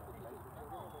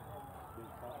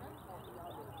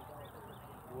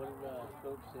 What did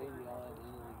Coach say to y'all at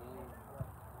the end of the game?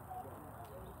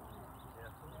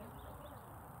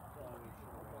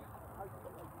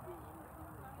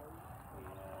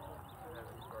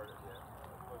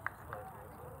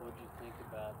 What'd you think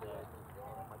about that?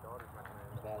 My daughter's not going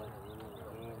to About it at the end of the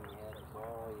game, you had the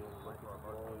ball, you look at the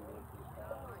ball, you went to the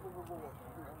pass.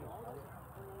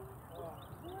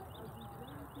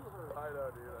 I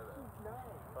know, dude.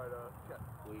 I know.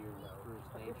 Well, your first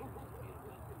nature is to be a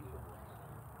midfielder.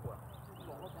 Well, It's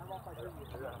your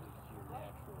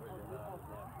natural, you're not a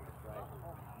natural striker.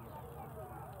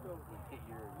 You're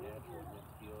a natural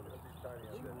midfielder.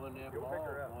 You won that you'll ball, pick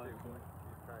her up, boy. too.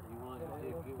 You won the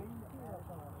big good.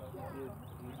 You did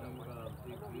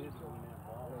big good to win that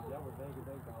ball.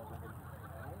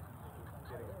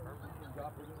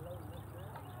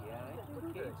 Yeah, I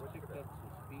think Kate's picked up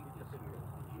some speed this year.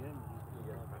 The gym has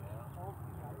been working out.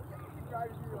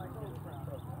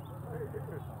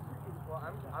 Well,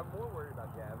 I'm more worried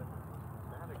about Gavin.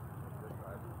 Maddox is a good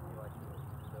driver. He likes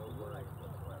no worries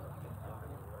whatsoever.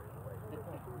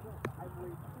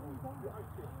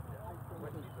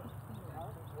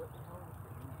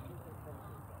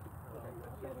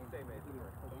 Same age as her.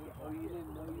 Oh, you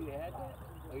didn't know you had that?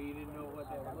 Oh, you didn't know what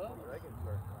that was? Reagan's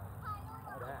first.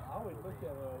 I always look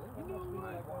at You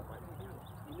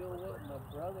know what?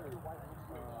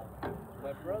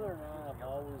 My brother and I have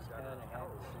always kind of had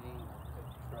the same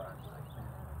truck.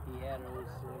 He had an 06,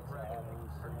 I had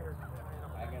an 06.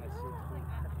 I got a 16.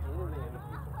 Anyway,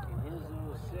 in his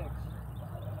 06,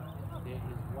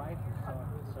 his wife was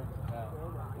talking something about.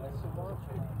 I said, why don't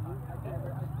you move the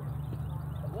pedals?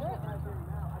 What?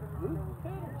 Move the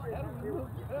pedals? How do you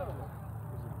move the pedals?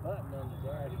 There's a button on the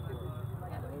dash.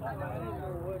 I didn't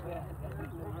know what that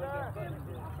button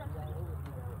did.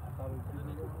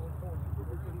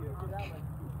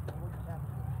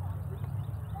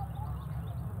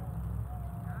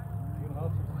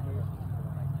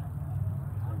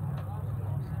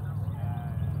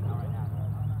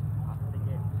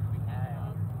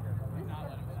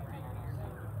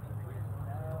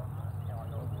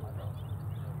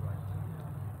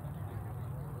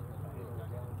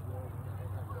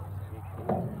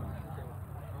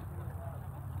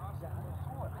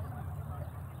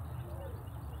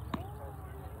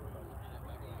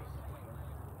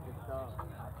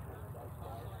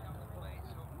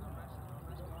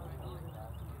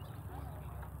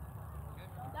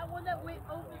 That one that went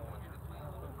over.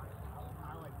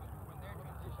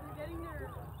 They're getting their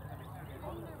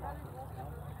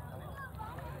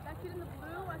that kid in the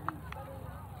blue, I think.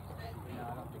 No,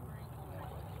 I don't think.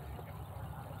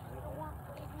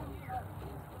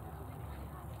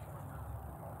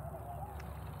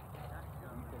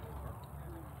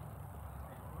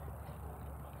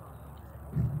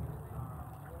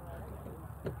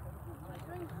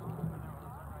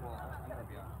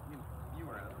 You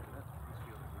were out there.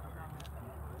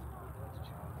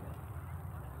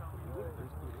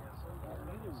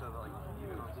 So like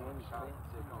even on some shots,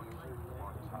 they don't usually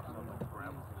want to top on the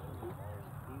gravel.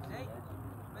 Hey,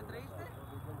 ¿me traíste?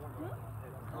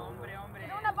 Hombre.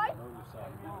 ¿No una bike?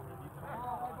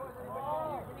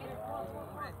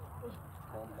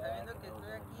 Sabiendo que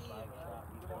estoy aquí.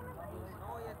 No,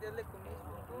 ya te le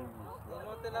comiste.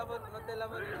 No te lavas los dientes. No te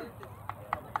lavas los dientes.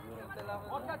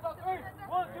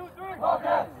 1, 2, 3,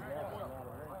 focus!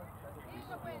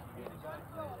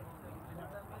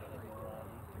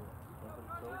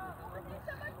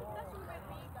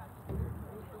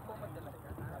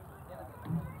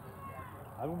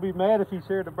 I wouldn't be mad if he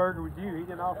shared the burger with you. He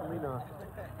didn't offer me none.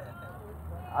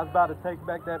 I was about to take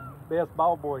back that best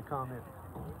ball boy comment.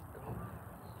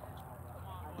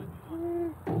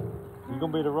 You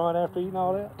gonna be the run after eating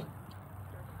all that?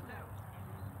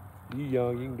 You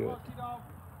young, you can do it.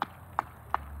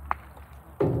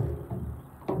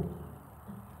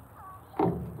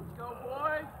 Go,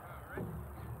 boys!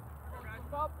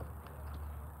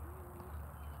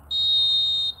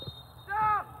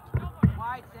 Stop!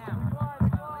 Wide, Sam.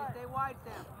 Stay wide,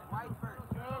 Sam. Wide first.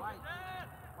 Wide.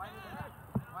 Wide is enough.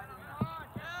 Wide is enough.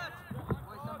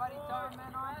 Boy, somebody tell him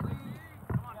man on, please.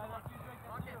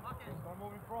 Start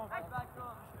moving front. Back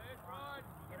up.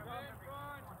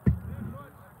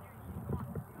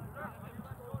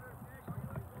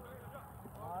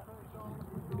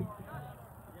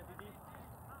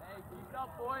 Hey, keep it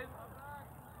up, boys.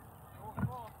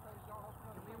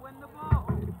 Can we win the ball?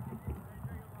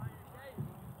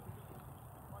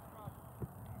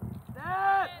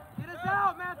 Dad! Get us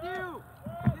out, Matthew!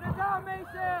 Get us out,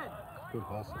 Mason! Good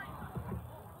hustle.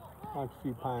 Like a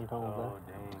few pine cones there. Oh,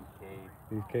 dang.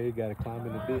 These kids got to climb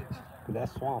in the ditch. Cause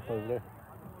that's swamp over there.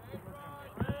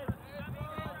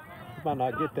 You might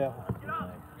not get that one.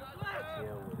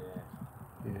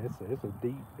 Yeah, it's a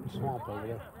deep swamp over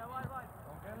there.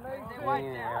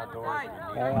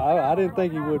 I didn't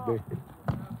think you would be.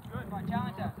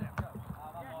 Challenge that.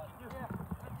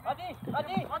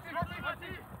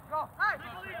 Go.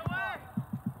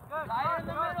 Higher in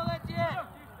the middle, that's it.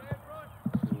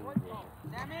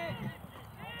 Sammy. Hey,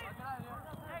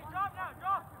 drop now,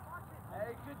 drop.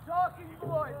 Hey, good talking,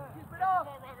 boys. Keep it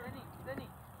up. Denny.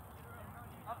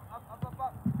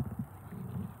 Up.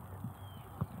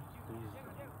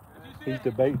 He's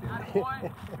debating. He's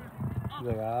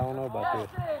like, I don't know about this.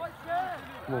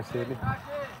 Come on, Sydney.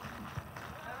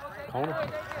 Corner.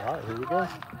 All right, here we go.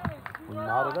 We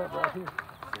knotted up right here.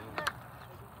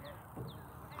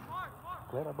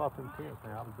 Glad I bought them tips,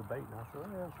 man. I was debating. I said,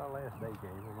 well, it's our last day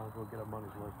game. We might as well get our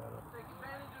money's worth out of it. Take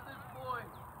advantage of this boy.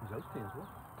 Those pins, what?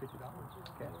 $50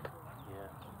 cash. Yeah.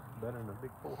 Better than a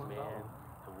big $400. Man,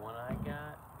 the one I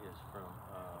got is from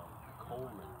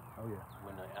Coleman. Oh, yeah.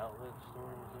 When the outlet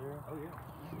store was there. Oh, yeah.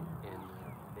 And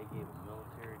they gave a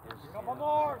military discount. Couple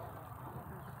more.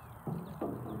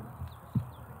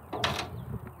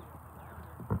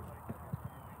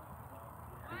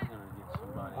 He's gonna get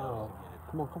somebody else to get it.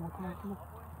 Come on.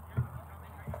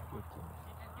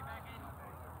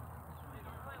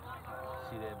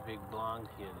 See that big blonde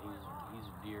kid? He's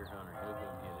a deer hunter. He'll go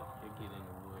get it. He'll get in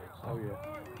the woods. Oh, yeah.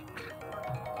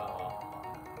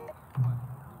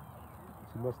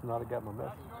 She must not have got my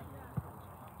message.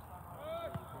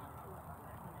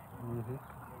 Mm-hmm.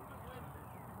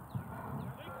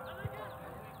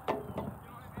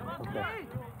 Okay.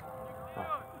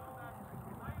 Right.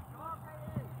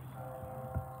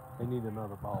 They need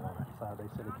another ball on that side. They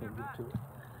said they can't get to it.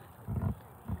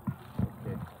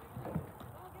 Okay.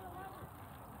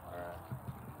 Alright.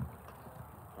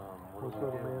 What's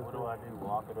little man? What do I do?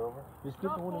 Walk it over? Just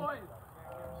get the one in.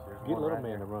 There's Get one little right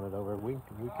man there. to run it over. We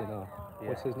can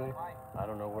what's his name? I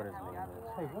don't know what his name is.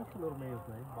 Hey, what's the little man's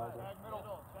name?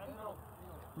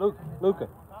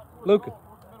 Luca.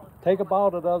 Take a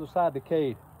ball to the other side of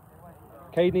Cade.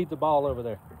 Cade needs a ball over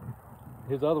there.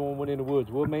 His other one went in the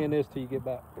woods. We'll man this till you get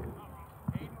back.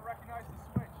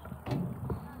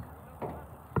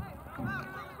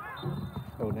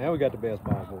 Oh, now we got the best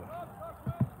ball boy.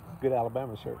 Good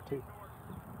Alabama shirt too.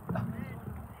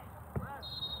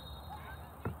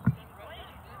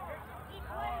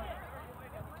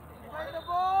 Play the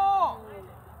ball.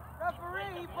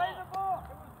 Referee, he played the ball.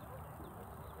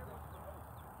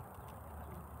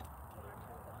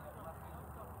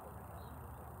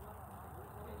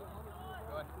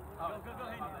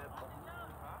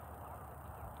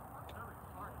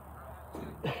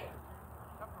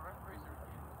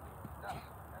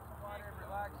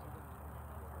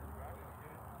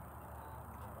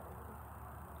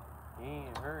 He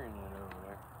ain't hurrying it over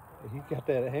there. He's got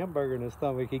that hamburger in his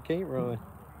stomach. He can't run.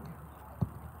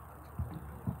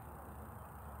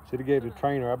 Should have gave the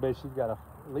trainer. I bet she's got at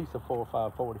least a 4 or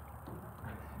 540.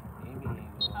 Amy ain't going.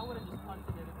 I would have just punted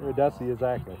it. Yeah, that's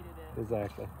exactly.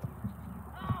 Exactly.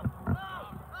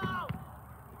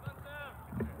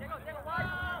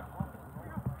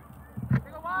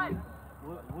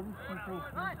 What is she think?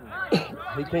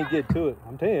 He can't get to it.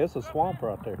 I'm telling you, it's a swamp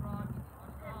right there.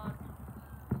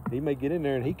 He may get in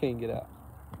there and he can't get out.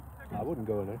 I wouldn't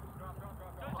go in there.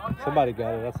 Somebody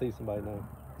got it. I see somebody now.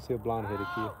 I see a blonde-headed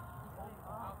kid.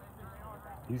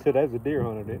 You said that's a deer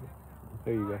hunter, didn't you?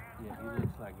 There you go. Yeah, he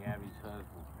looks like Abby's husband.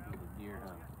 He's a deer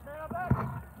hunter.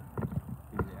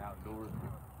 He's an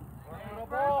outdoorsman.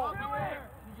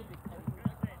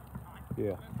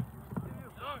 Yeah.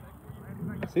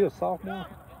 See a sophomore?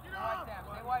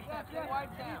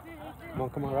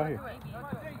 Come on, right here.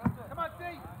 Come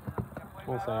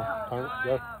on, Sam. Turn it.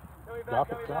 Go.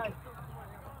 Drop it.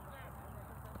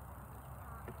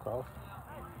 Cross.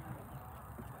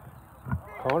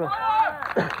 Corner. All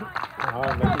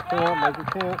right, make it count.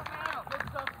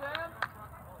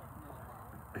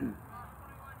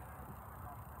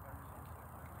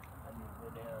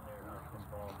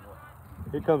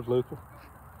 Here comes Luca.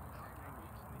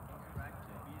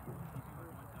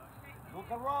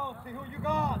 Look around, see who you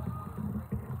got.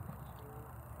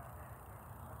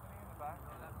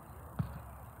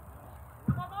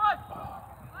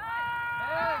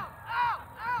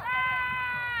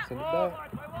 Send it back.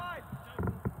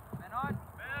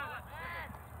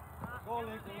 Go,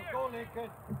 Lincoln.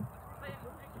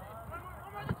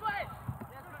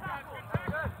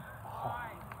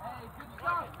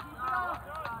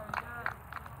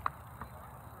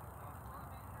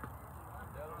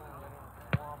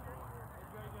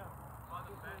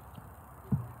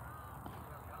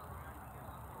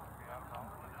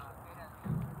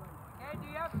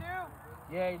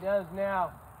 Yeah, he does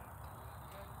now.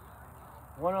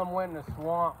 One of them went in the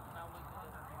swamp.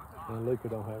 And Luca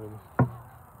don't have any.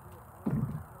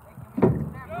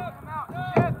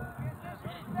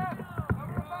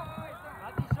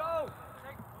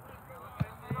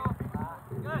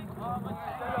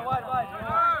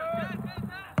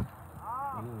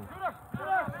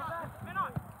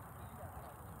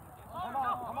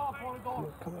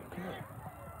 Come up.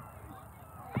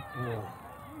 Yeah.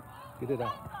 Get it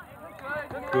out.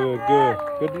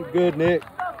 Good, Nick.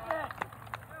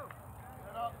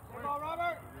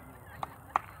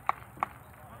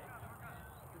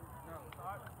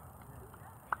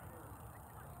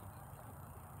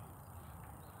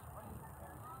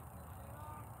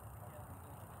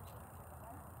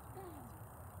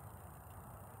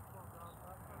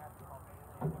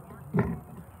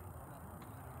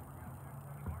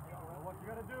 What you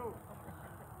gotta do?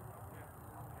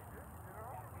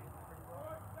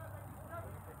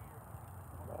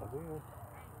 Ball's in.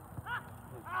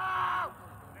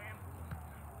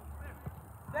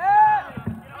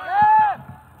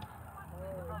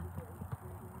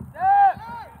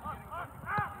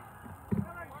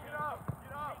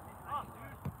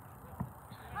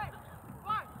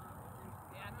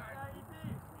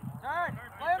 Turn!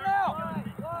 Play him now!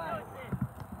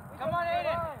 Come on,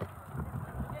 Aiden!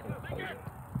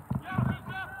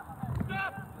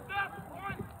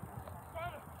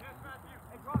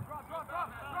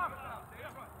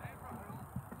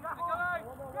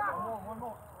 One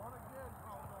more.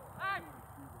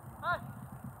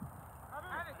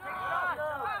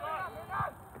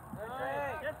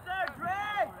 Yes, sir, Dre!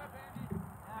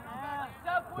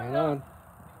 Man on.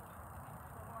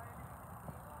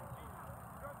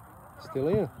 Still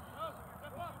in.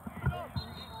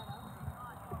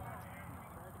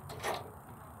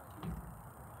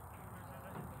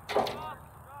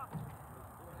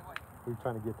 We're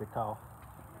trying to get the call.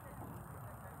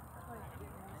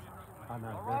 I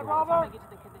know. Robert!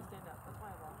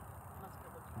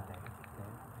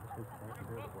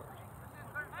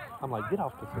 I'm like, get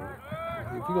off the field.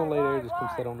 If you're going to lay there, just come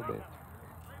sit on the bench.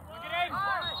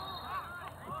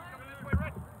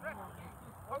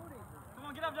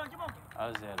 I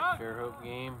was at a Fairhope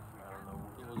game. I don't know,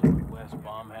 it was when Wes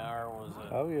Baumhauer was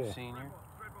a senior.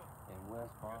 And Wes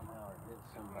Baumhauer hit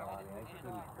somebody. I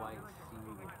couldn't quite see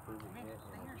who it hit,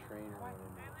 and the trainer went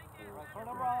into it. Turn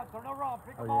around,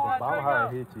 pick Oh, yeah, the Baumhauer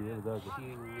hit you. It was ugly. She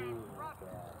knew it was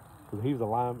bad. Because he was a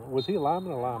lineman. Was he a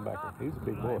lineman or linebacker? He was a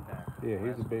big boy. Linebacker. Yeah, he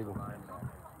was a big Wes one. was a linebacker.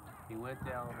 He went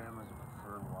to Alabama as a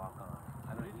preferred walk-on.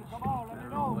 I don't know, Come on, let me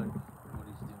know. what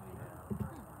he's doing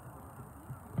now.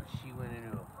 But she went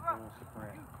into a full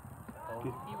sprint.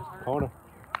 Corner.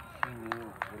 She knew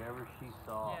whatever she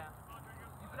saw. Yeah.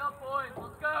 Keep it up, boys.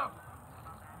 Let's go.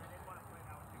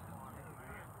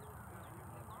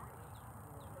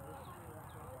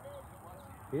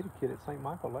 He had a kid at St.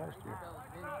 Michael last year.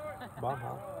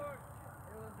 Baumhauer.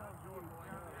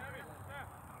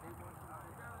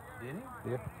 Did he?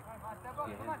 Yeah. Yeah,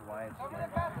 his wife's good.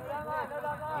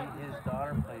 His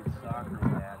daughter played soccer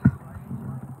with that.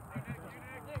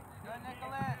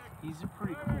 He's a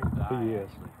pretty cool guy. He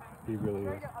is. He really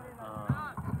is.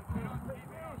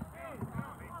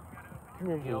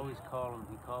 He always calls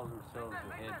himself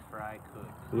the head fry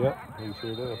cook. Yep, he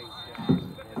sure does.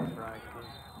 Head fry cook.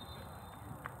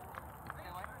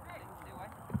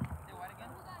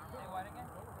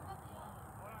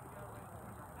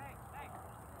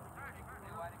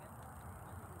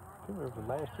 I remember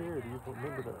last year, do you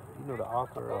remember the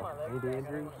author of Andy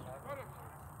Andrews?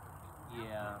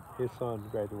 Yeah. His son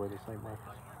graduated St.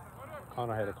 Michael's.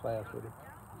 Connor had a class with him.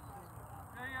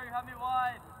 There you go, you have me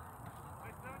wide.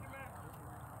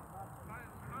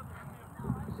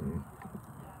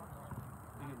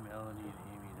 Look at Melanie and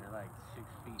Amy, they're like 6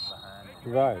 feet behind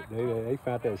me. Right, they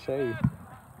found that shade.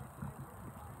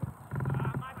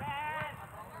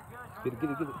 Get it.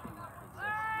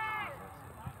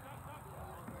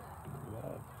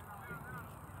 Wow.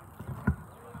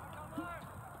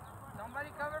 Somebody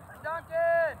cover for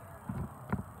Duncan.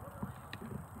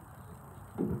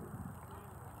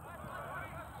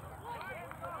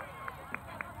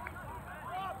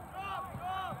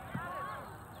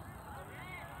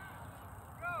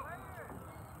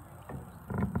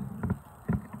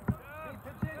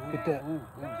 Get that. Win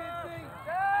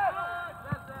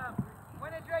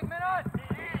it, Drake, man on.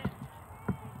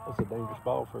 That's a dangerous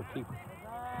ball for a keeper.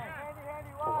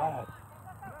 For wide.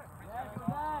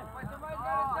 Wait, somebody's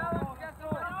got to tell him. Got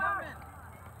somebody coming.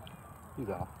 He's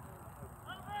off.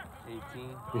 18.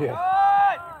 Yeah.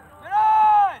 Man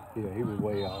on! Yeah, he was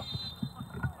way off.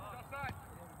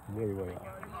 Way off.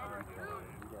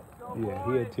 Yeah,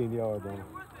 he had 10 yards on him.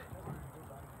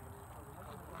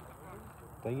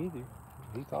 Thing is,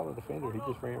 he saw the defender. He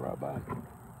just ran right by him.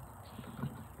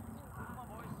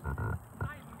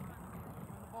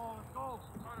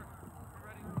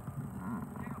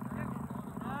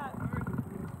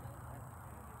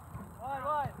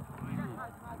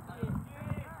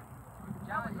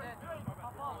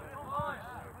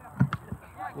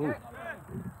 Ooh. Yeah.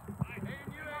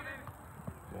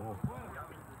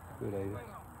 Good, Aiden.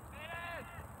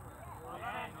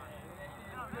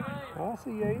 Oh, I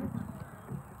see you, Aiden.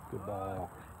 Good ball.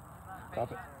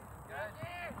 Stop it.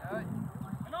 Good.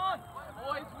 Come on,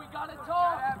 boys, we gotta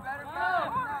talk. Better go.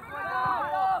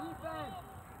 Defense.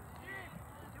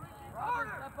 Robert,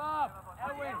 step up.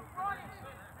 Edwin.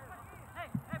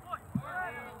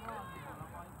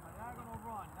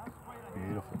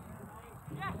 Beautiful.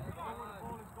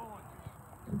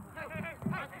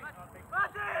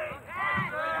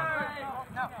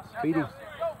 Speedy.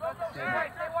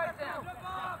 Stay white down.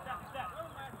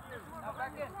 Now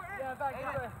back in. Yeah, back in.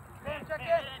 Check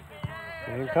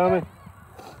in. Incoming.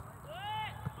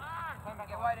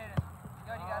 Get white in it.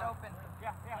 Good, you got open.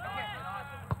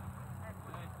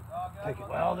 Take it.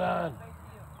 Well done.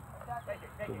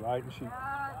 Good right and shoot.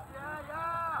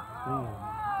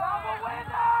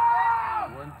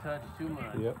 One touch too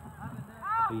much. Yep.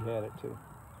 He had it too.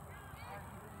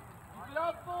 Keep it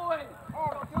up, boys.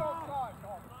 Carter, get outside,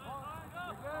 Carter.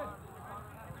 You're good.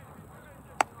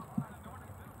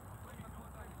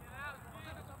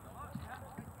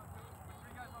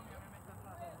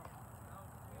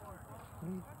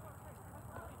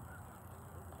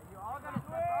 You all gotta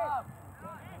step up.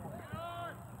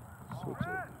 Switch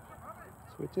it.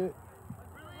 Switch it.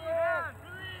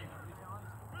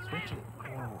 Switch it.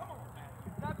 Oh.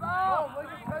 Step up.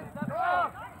 Step up.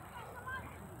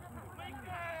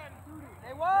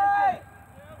 Stay wide.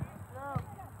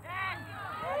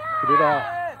 Get it out.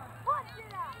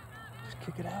 Just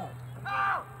kick it out.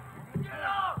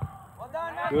 Well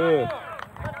done, Matthew. Good.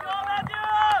 Let's go, Matthew.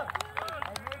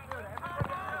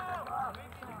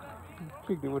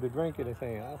 Kicked it with a drink in his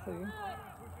hand. I see him.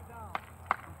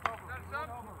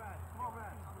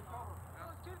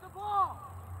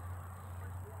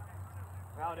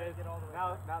 Now it is.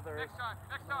 Now there is. Next time.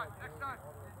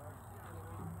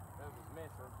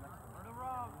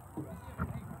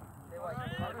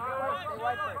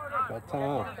 That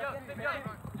time.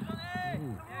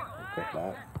 Cut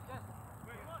back.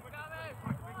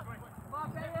 Come on,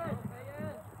 stay in.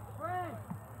 Spring.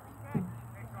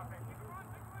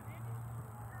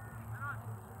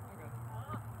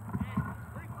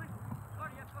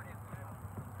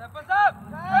 Step us up.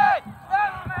 Hey,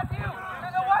 step, Matthew. To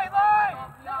the white line.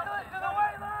 To the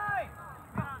white line.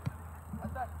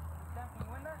 That's that. Sam, can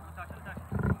you win there? Yeah,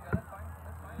 that's fine.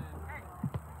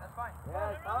 That's fine.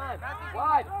 Yeah, it's fine. Matthew,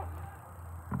 wide.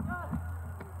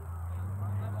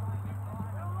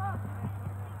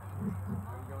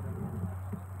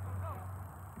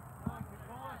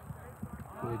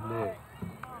 Good Nick.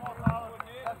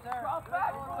 Cross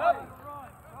back. Up.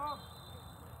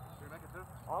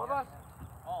 All of us?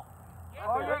 All.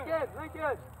 Carter.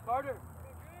 Lincoln. Carter.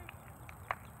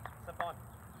 Step on.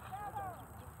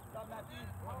 Stop, Matthew.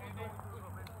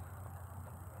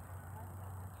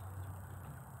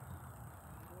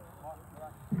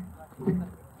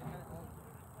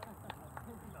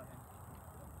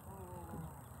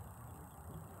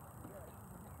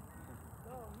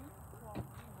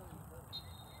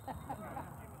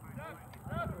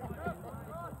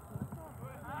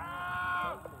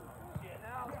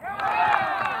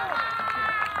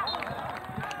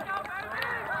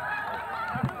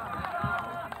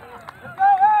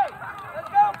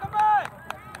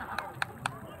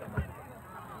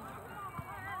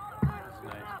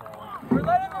 We're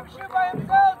letting him shoot by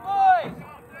himself.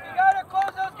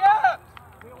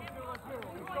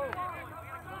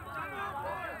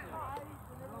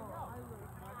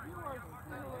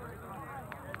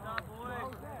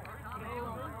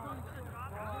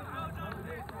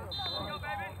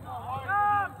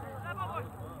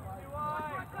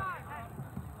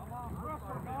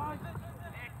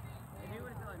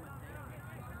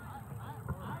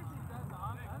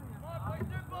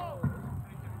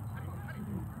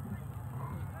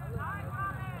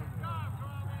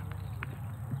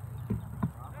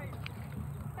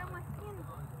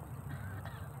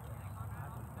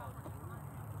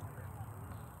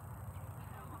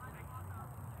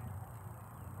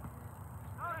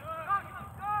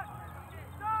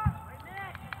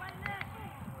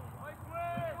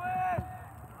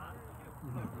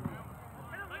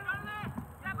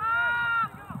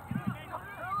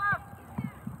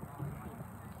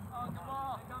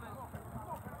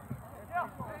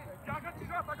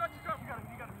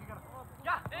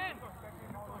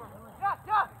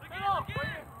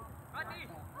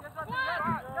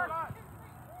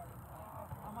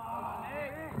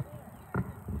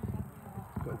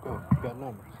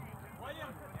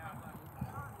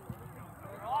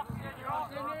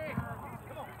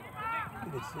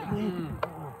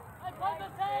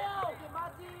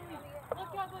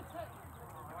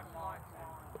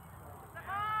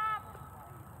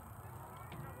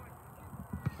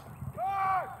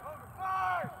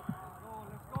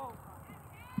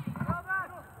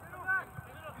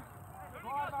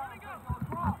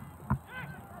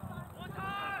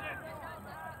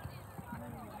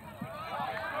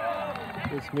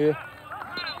 Hey, Smith.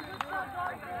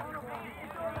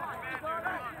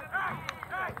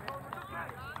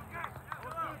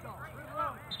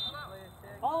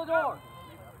 Follow the door.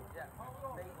 Yeah.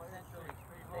 Stay centrally.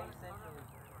 Stay centrally.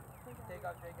 Take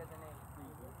off Jake as a name.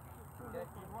 Okay.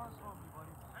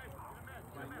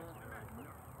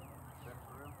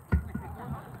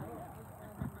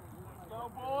 Go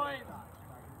boys.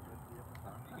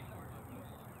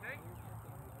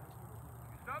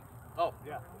 Oh,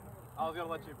 yeah. I was going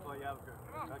to let you play. Yeah,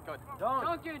 good.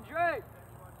 Duncan, Drake.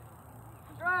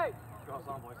 Drake. Go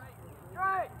on, boys.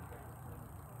 Drake.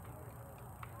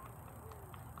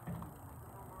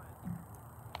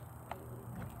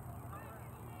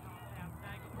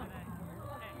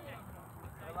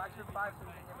 Relax your 5 so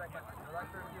we can get back up. Relax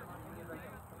your 2 so we can get back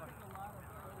up.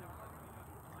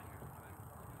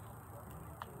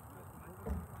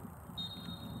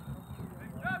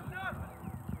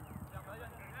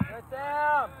 Good,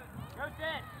 Sam. Go,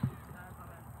 Sam.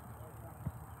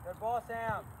 Good ball,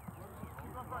 Sam.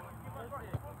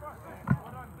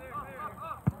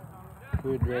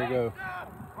 Good, Drago.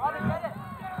 Robin, get it.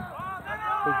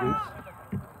 Good goose.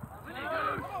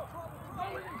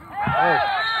 Hey!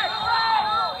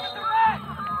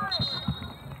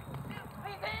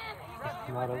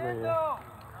 Not over here.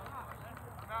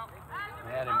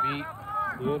 Had him beat.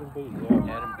 He had him beat,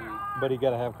 yeah. Had him beat. But he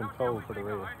got to have control for the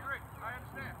red.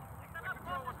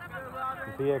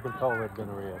 If he had control, it'd been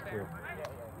a red, yeah.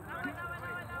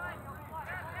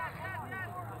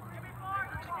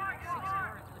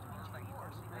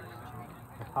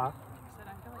 Huh?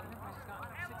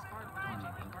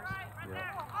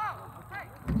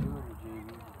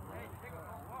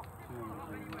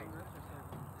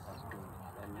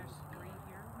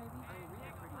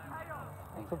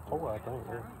 It's a 4, I think,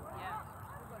 yeah.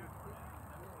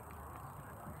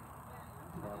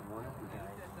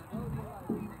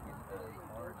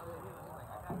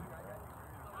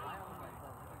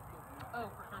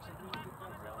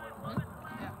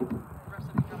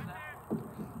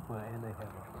 Well, and they have a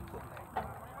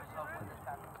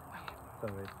so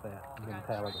it's that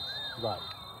mentality. Right.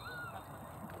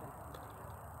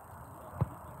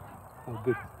 Oh,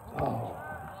 good. Oh,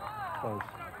 close.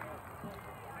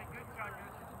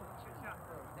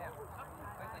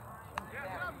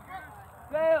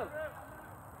 Go!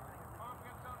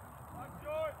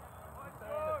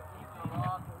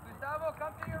 Gustavo,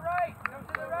 come to your right. Come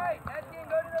to the right. Etienne,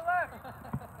 go to the left.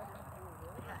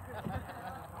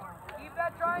 Keep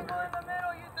that triangle in the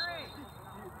middle, you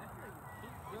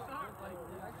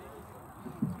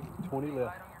 3. 20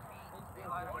 left.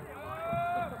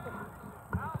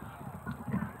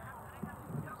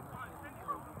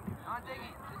 On,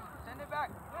 Diggy. Send it back.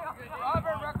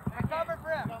 Robert, recover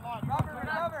for him. Robert,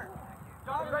 recover.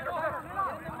 Robert, recover.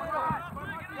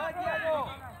 Get in the middle.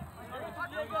 Good,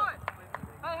 Diego.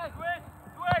 Hey, switch.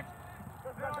 Good,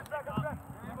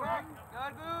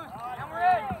 Goose. And we're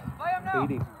in. Play him now.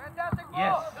 80. Fantastic ball.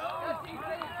 Yes.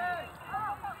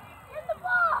 Get the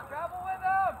ball. Travel with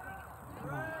him.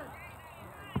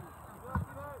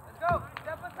 Let's go.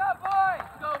 Step us up, boys.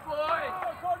 Go, boys.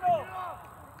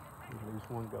 At least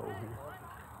one goal here.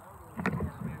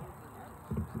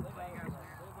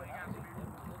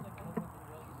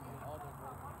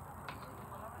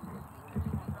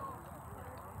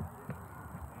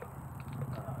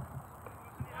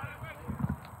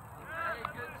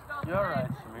 You're all right,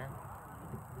 Samir.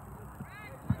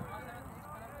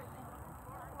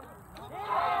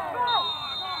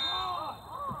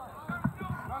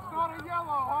 That's not a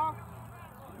yellow, huh?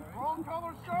 Wrong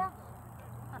color shirt?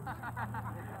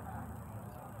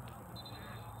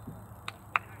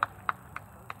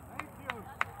 Thank you.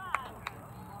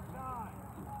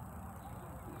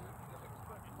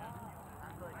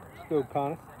 Let's go,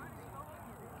 Connor.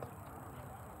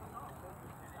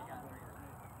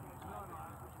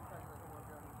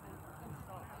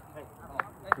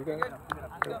 You got it?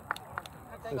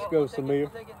 Let's go, Samir.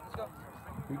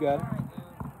 You got it?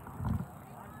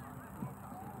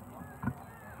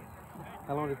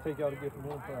 How long did it take y'all to get from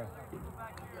one side?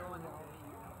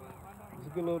 It's a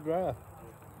good little drive.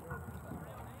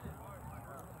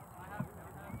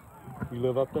 You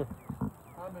live up there?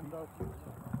 I'm in Dutch.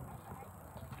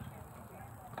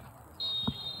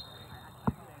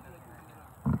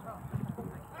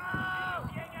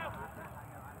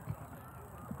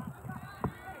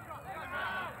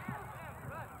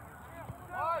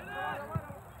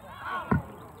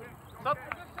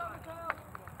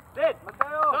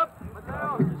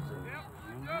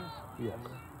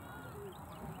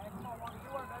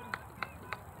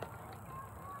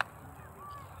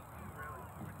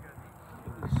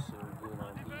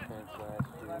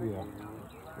 Yeah.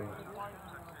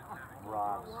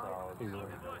 Rock solid. He was.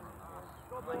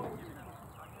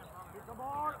 Come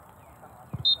on.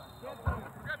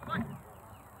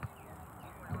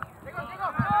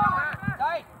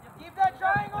 Tight. Keep that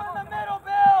triangle in the middle,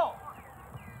 Bill.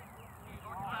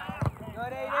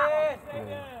 Good, Aiden.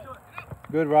 Yeah.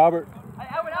 Good, Robert.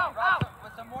 Out.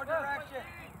 With some more direction.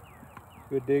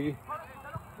 Good, Diggy.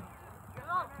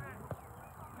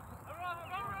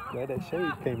 Glad that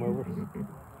shade came over.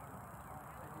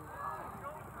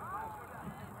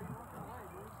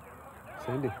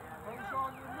 Cindy.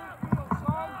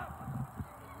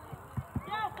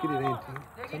 Get it in, Tim.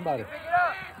 Somebody. Pick it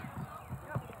up.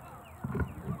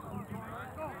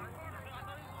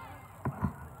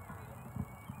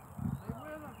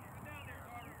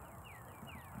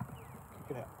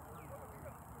 Pick it out.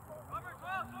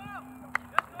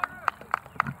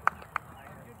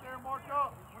 Get there, mark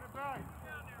up. Put it back.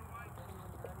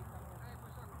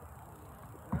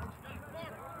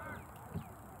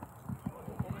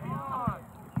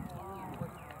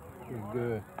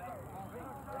 Good.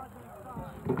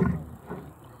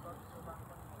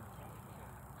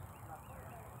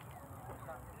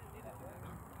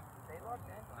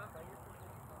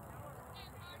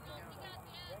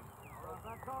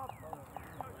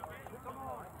 Come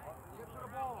on. Get to the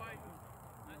ball.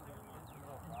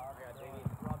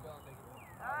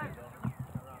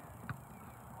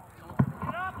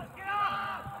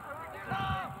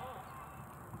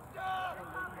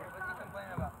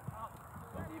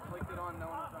 He flicked it on, no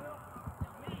one was on it.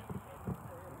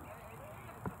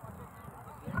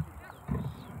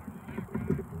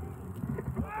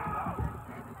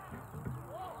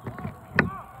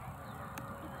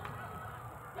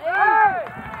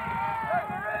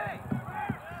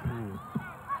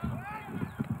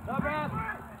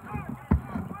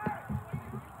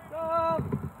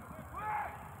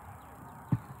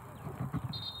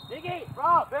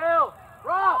 Rob, Bill!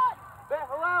 Rob! Bill,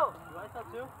 hello! You like that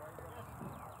too?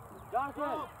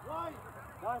 Jonathan!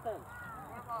 Jonathan!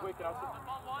 Wait, can I sit?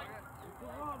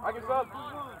 I can sub.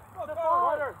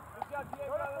 Carter.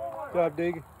 Good job,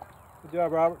 Diggy. Good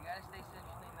job, Robert. You gotta stay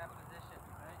centrally in that position,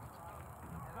 right?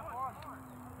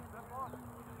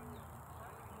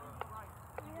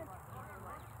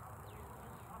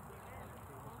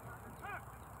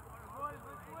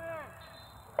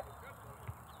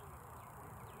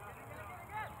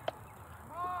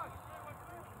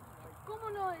 ¿Cómo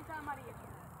no es amarilla?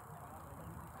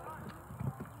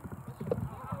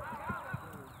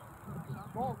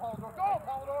 Go, Palador. Go,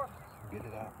 Palador. Get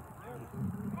it out.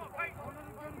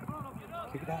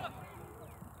 Kick it out.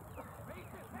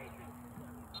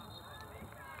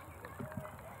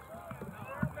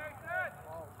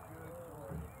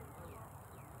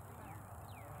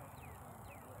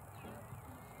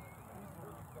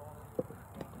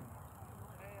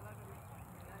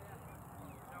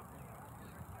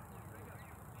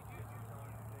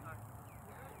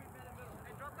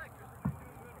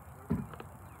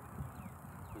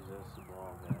 Possess the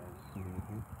ball, guys.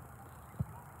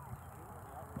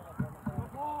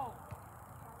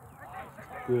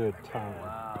 Good time.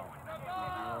 Wow.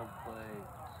 Well played.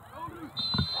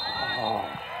 Oh.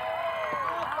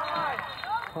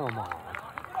 Come on.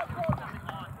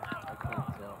 I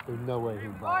couldn't tell. There's no way he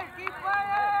blocked. Keep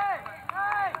playing!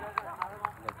 Hey!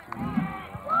 Got 2 minutes.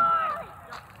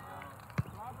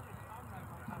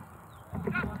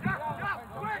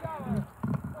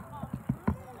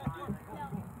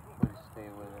 Please stay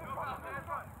with it.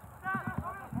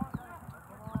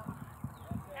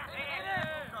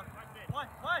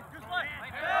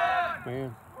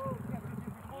 Man.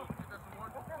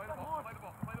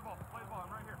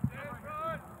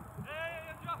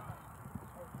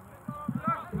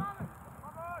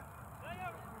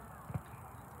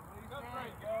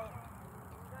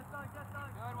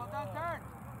 Good, well done, turn.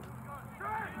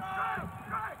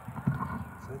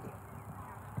 Cindy.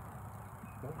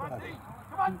 Nobody.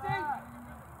 Come on, T.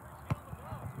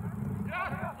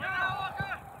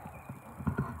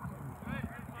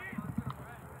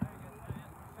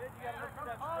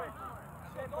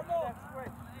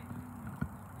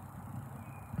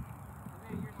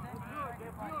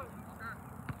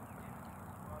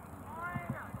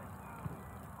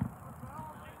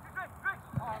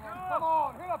 Come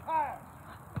on, hit a pass.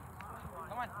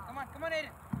 Come on,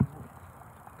 Aiden.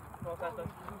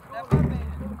 Step up, Aiden.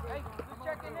 Hey, who's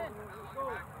checking in?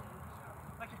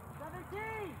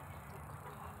 17.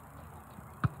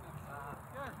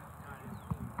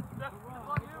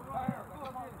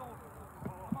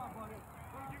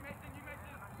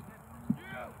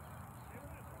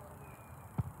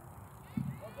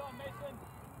 Well done, Mason.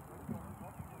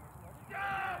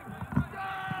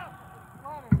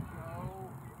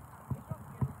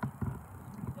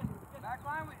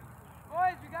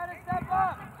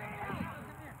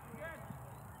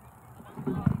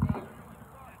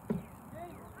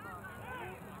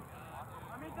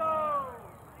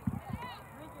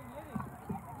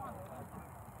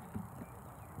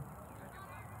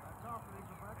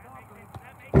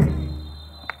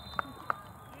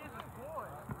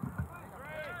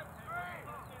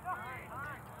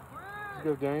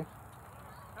 go, James.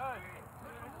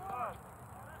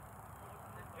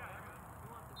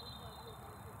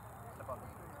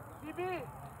 DB.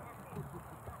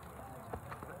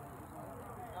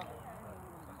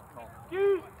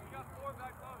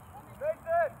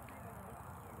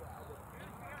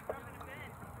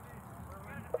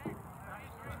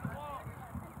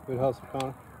 Good hustle,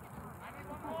 Connor.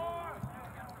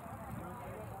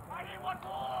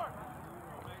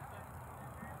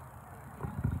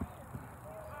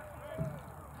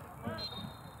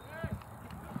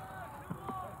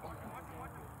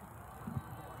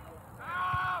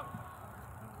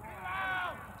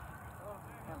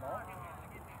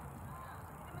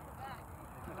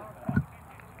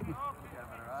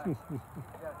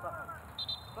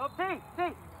 Go T.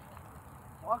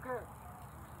 Walker.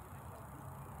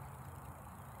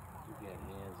 You got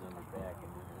hands on your back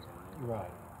and then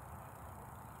Right.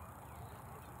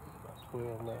 About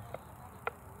 12 left.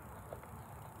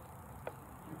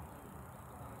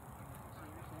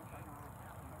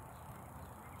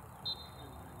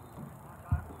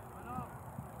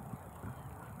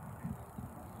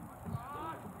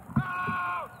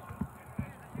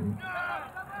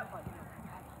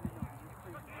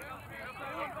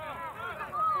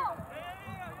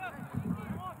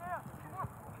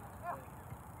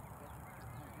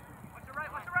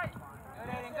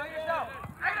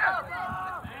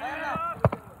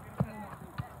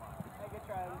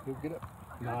 Get up.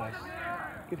 Nice.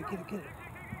 Get it. Good.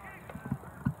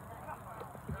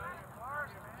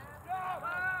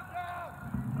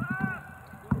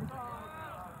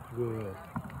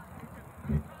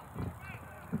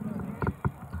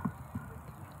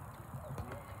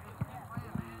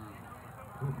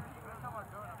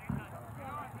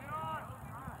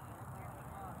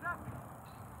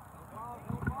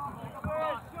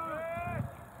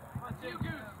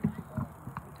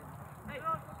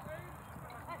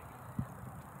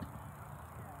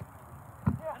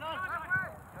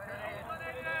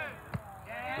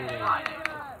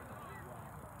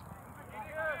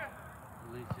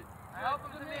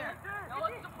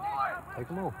 Take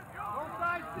him on.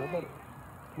 Nobody.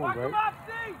 Come on, Greg.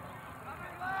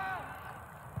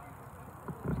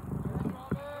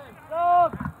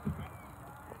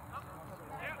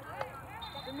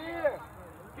 Come here.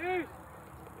 Goose.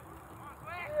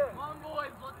 Come on,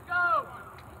 boys. Let's go.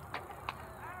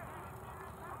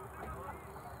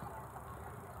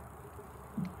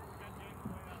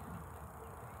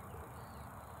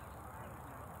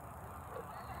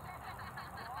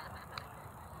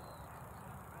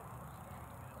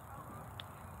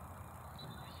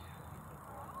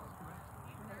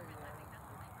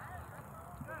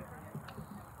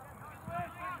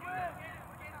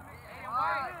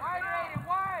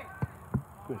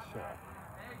 Good shot.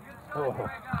 Oh,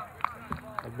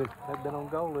 had been on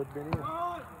goal, it'd been in.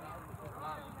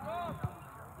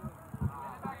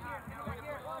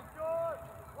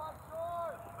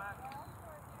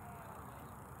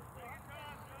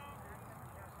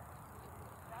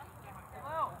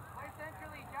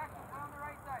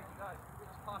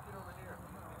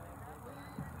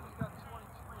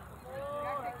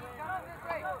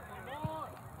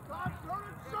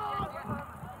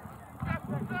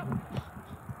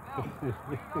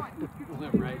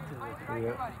 Live right to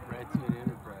an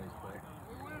enterprise player.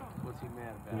 What's he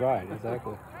mad about? Right,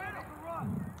 exactly.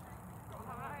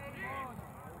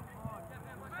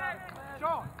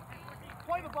 Sean,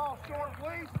 play the ball short,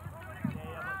 please.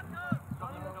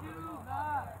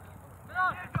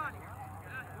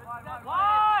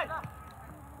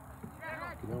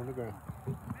 Get on the ground.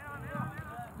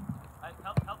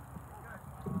 Help.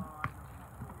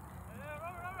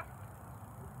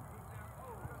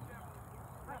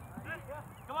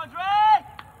 Come on, Dre!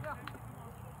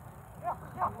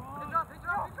 Good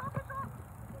job.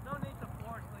 No need to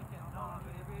force Lincoln. No,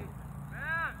 baby.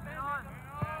 Man on.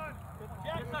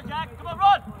 Yes, sir, Jack. Come on,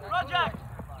 run, Jack.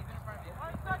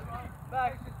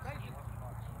 Back.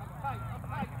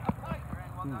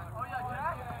 Oh, yeah,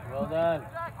 Jack. Well done.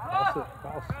 Pass it.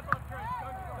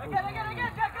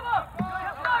 Again, Jack, come on.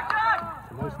 Good start, Jack.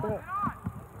 Nice step.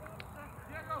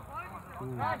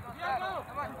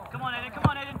 Come on, Aiden.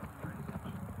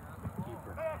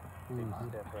 Keeper.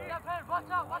 Watch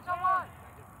out, one.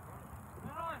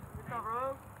 Good job,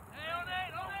 bro. Hey, on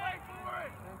wait for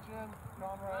it. Attention,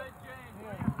 comrade.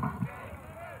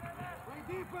 Play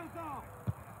defense out.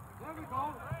 There we go.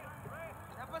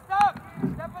 Step us up.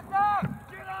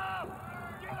 Get up.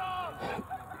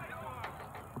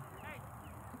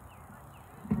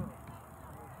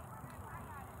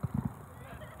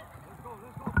 Let's go,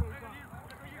 Fairhope.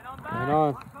 Hang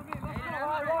on. Let's go.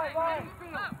 Right.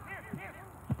 Can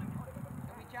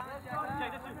we challenge that guy?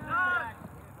 Get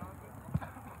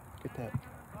that.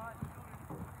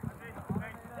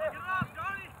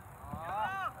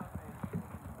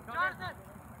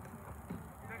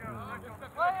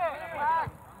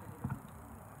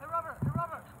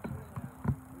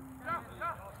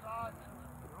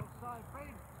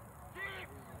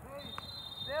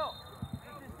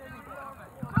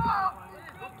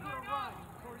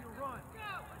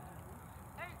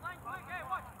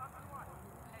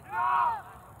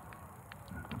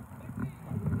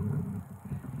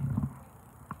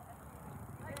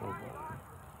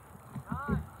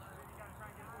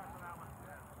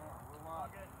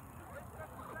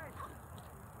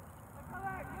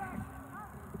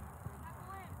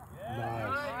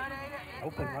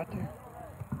 Open right there.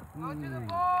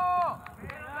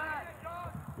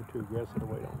 You're too aggressive to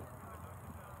wait on it.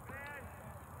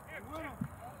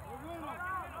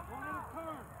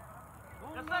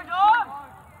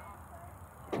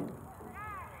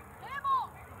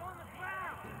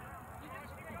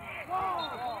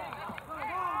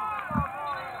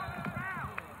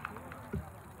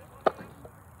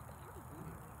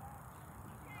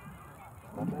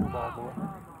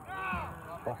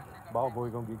 Ball boy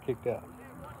gonna get kicked out.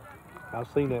 I've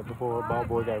seen that before. Ball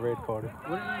boy got red carded.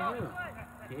 What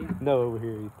did he do? No, over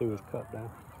here he threw his cup down.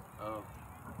 Oh.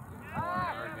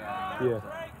 Yeah.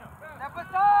 Step us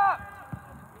up!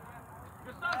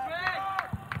 Good stuff, Jake!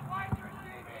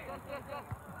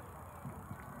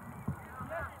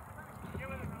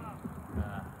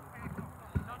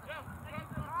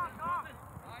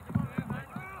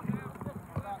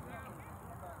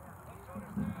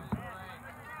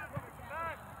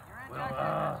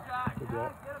 Good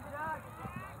job.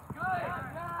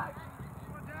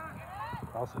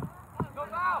 Awesome.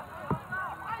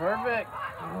 Perfect.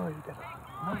 Oh, you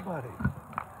got nobody.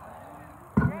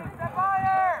 Step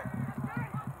higher!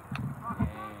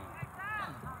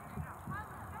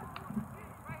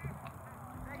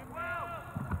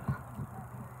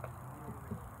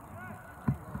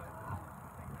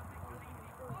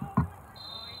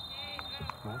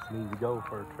 That's an easy goal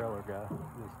for a trailer guy.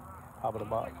 Just top of the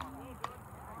box.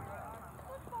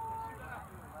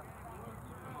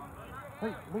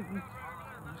 Wait, you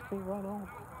just can't run on.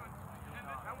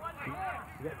 You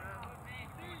got,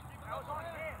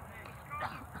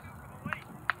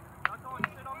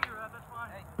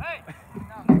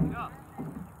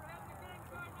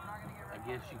 I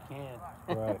guess you can.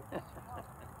 right.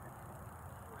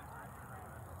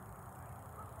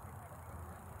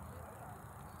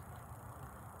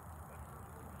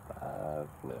 5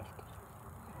 left.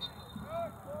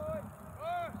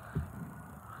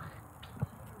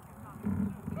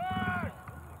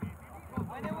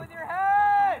 Win it with your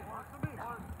head!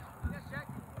 Yes, check.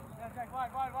 Yeah, check.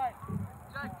 Wide.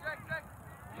 Check.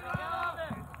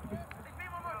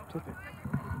 Took it.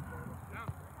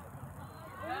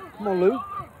 Come on, Luke.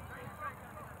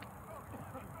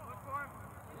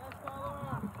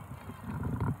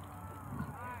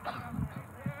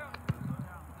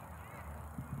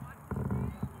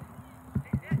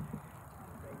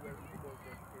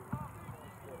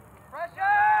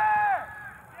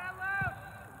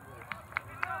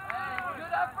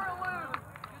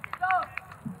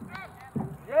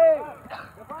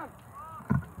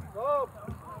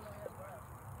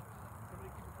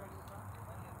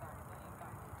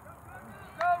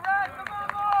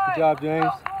 Good job, James.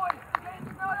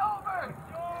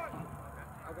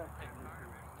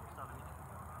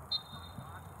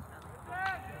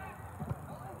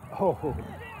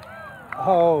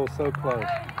 Oh, so close.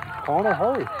 Connor,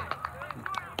 hurry. We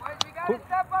gotta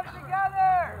step up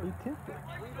together. He tipped it.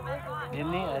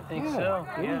 Didn't he? I think Yeah, so.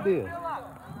 yeah, Yeah. he did. Aiden,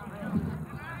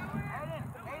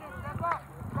 step up.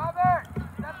 Robert,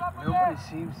 step up a Nobody bit.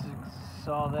 seems to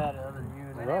saw that other than you.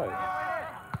 Right. Go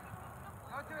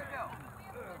to it, Bill.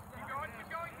 Keep going.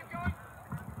 Come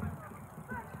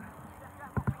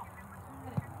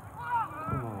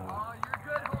on. Oh, you're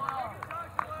good, Hello.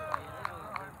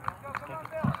 Come on,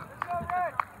 Bill. Let's go,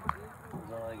 Red. That's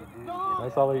all I could do.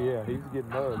 That's all he's getting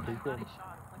mugged. He couldn't.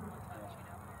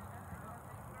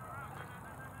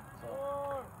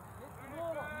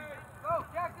 Go,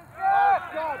 Jackson, shot.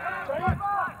 Tighter.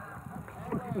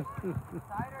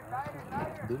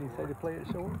 Didn't he say to play it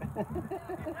short?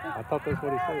 I thought that's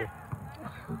what he said.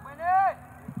 Win it.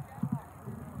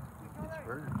 It's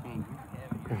Burger King.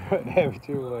 You Have it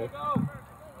your way. Come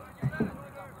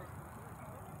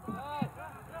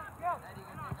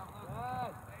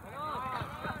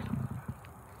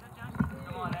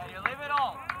on, Eddie, leave it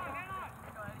all.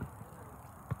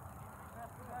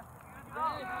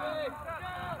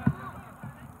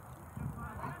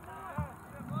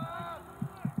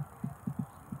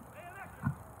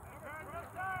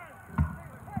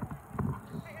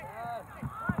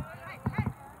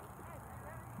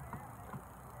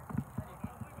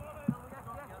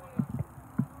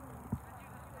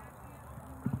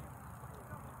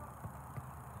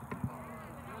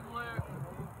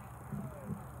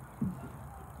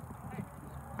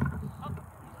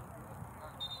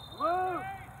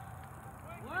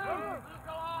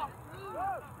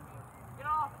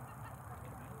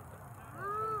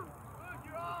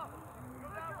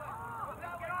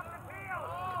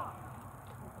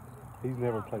 He's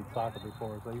never played soccer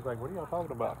before, so he's like, what are y'all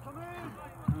talking about?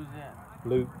 Who's that?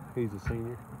 Luke, he's a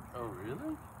senior. Oh,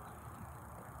 really?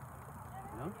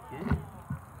 No kidding.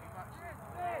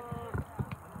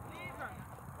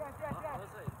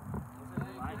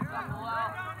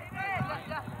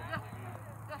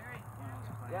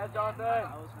 Yeah, Jonathan. I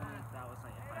was wondering if that was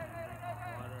like if I didn't drink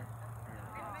enough water or like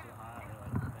it got too hot or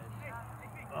like the bed.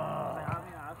 I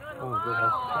mean, I poured Oh, good.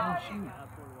 Oh, shoot. I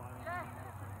poured water in the water.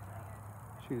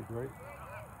 Shoot it right.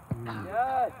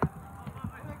 Yes.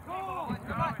 Cool.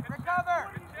 Come on, recover.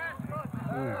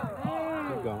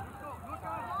 Keep going.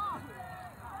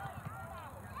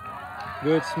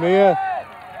 Good, Smith.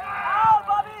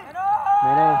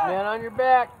 Man on your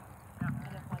back.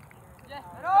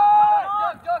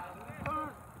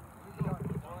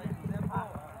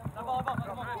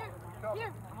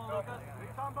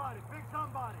 Big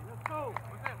somebody. Let's go.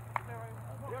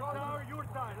 Your time, your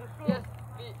time. Let's go. Yes.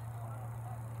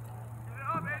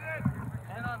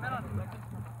 Man on. Let's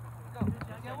go.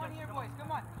 Get one here, boys.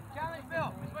 Come on. Challenge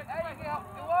Bill. Eddie, go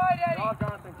wide, Eddie. Drop,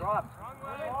 Jonathan, drop.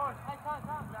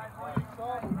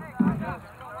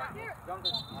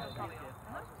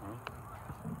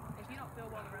 If you don't feel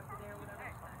well the rest of the day or whatever,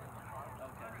 it's fine.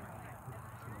 Okay.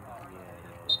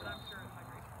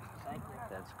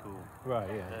 That's cool. Right,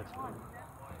 yeah. That's cool. Yeah.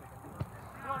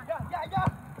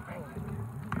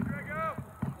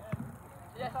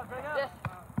 Yes.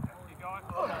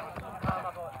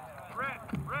 Red.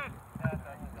 That's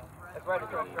right.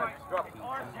 Drop.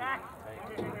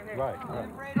 Right.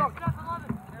 Drop.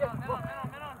 Yeah,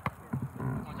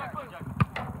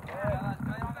 let's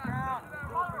play on the ground.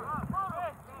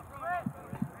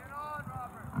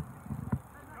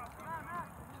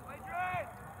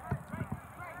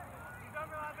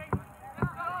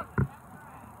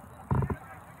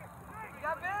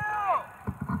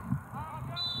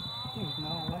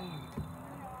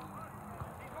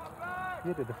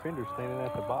 Yeah, the defender standing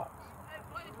at the box.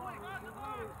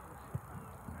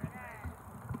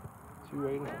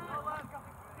 280.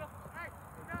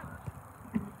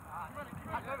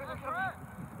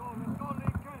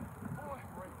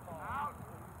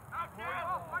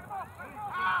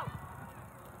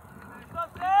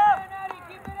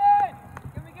 Keep it in.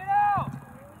 Can we get out?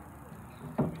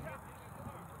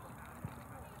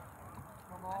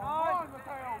 Come on,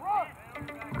 Mateo, run.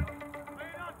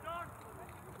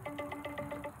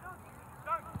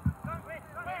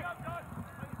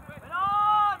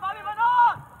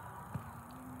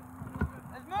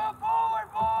 Let's move forward,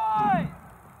 boys.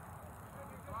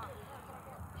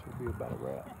 Should be about a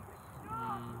wrap.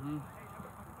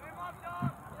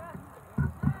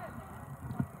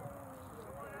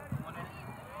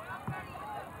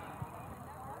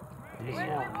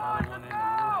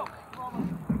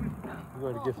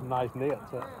 We're going to get some nice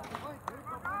nets up.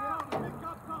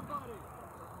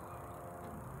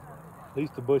 At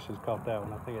least the bushes caught that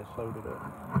one. I think it slowed it up.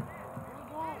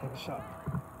 Take a shot.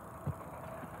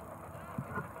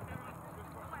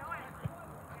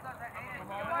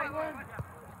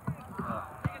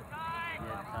 You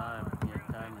had time to do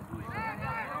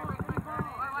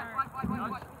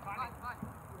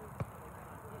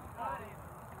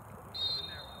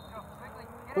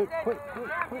Quick. Get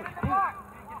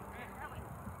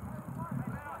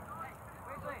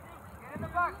in the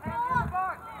box.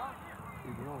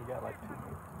 Dude, you only got like 2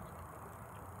 minutes.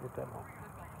 Get that long.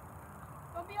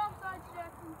 Don't be offside,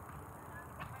 Jackson.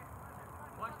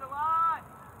 Watch the line.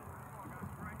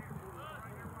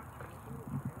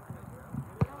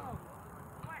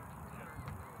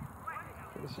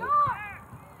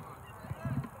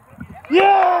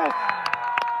 Yes!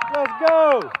 Let's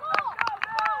go!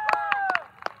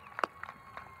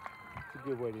 It's a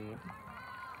good way to end.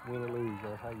 Win or lose,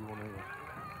 that's how you want to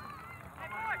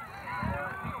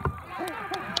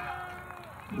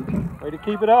end. Way to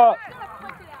keep it up.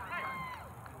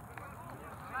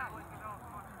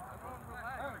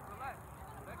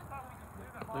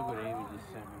 Look what Amy just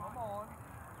sent me.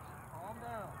 Calm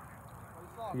down.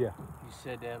 Yeah. You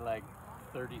said that like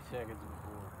 30 seconds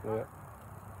before. Yeah.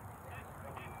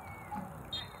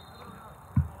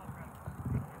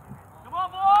 Come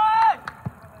on, boys!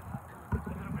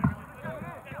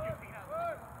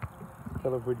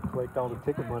 Tell if we collect all the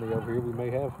ticket money over here, we may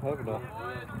have enough.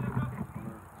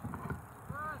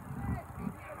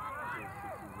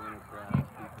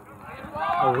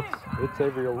 Oh, it's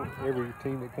every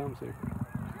team that comes here.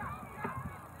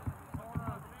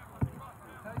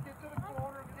 Take it to the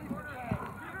corner. Keep it down.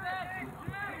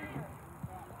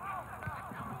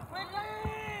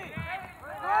 Quickly!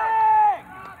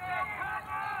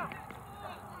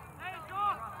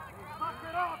 Suck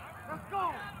it up. Let's go.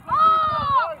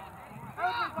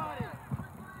 Everybody.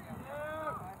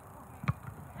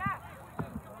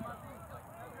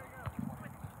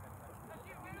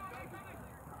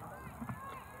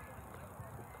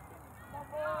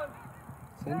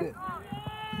 Send it.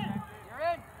 You're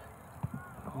in.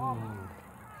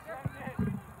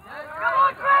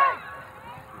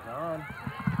 He's on.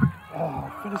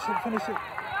 Oh, finish it, finish it.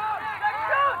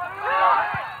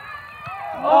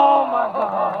 Oh my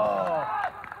God.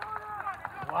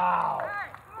 Wow.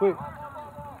 Quick.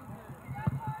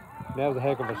 That was a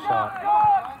heck of a shot.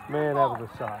 Man, that was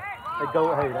a shot.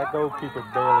 That goalkeeper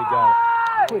barely got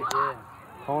it. Quick.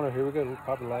 Corner, here we go.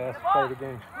 Probably last play of the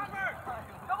game.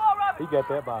 He got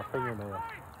that by a fingernail.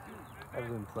 That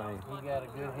was insane. He got a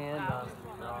good hand on it,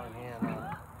 strong hand on it.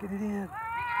 Get it in.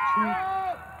 Shoot.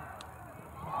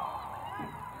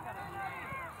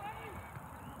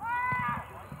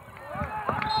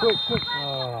 Quick, quick.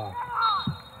 Oh.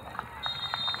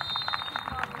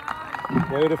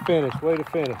 Way to finish, way to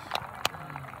finish.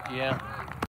 Yeah.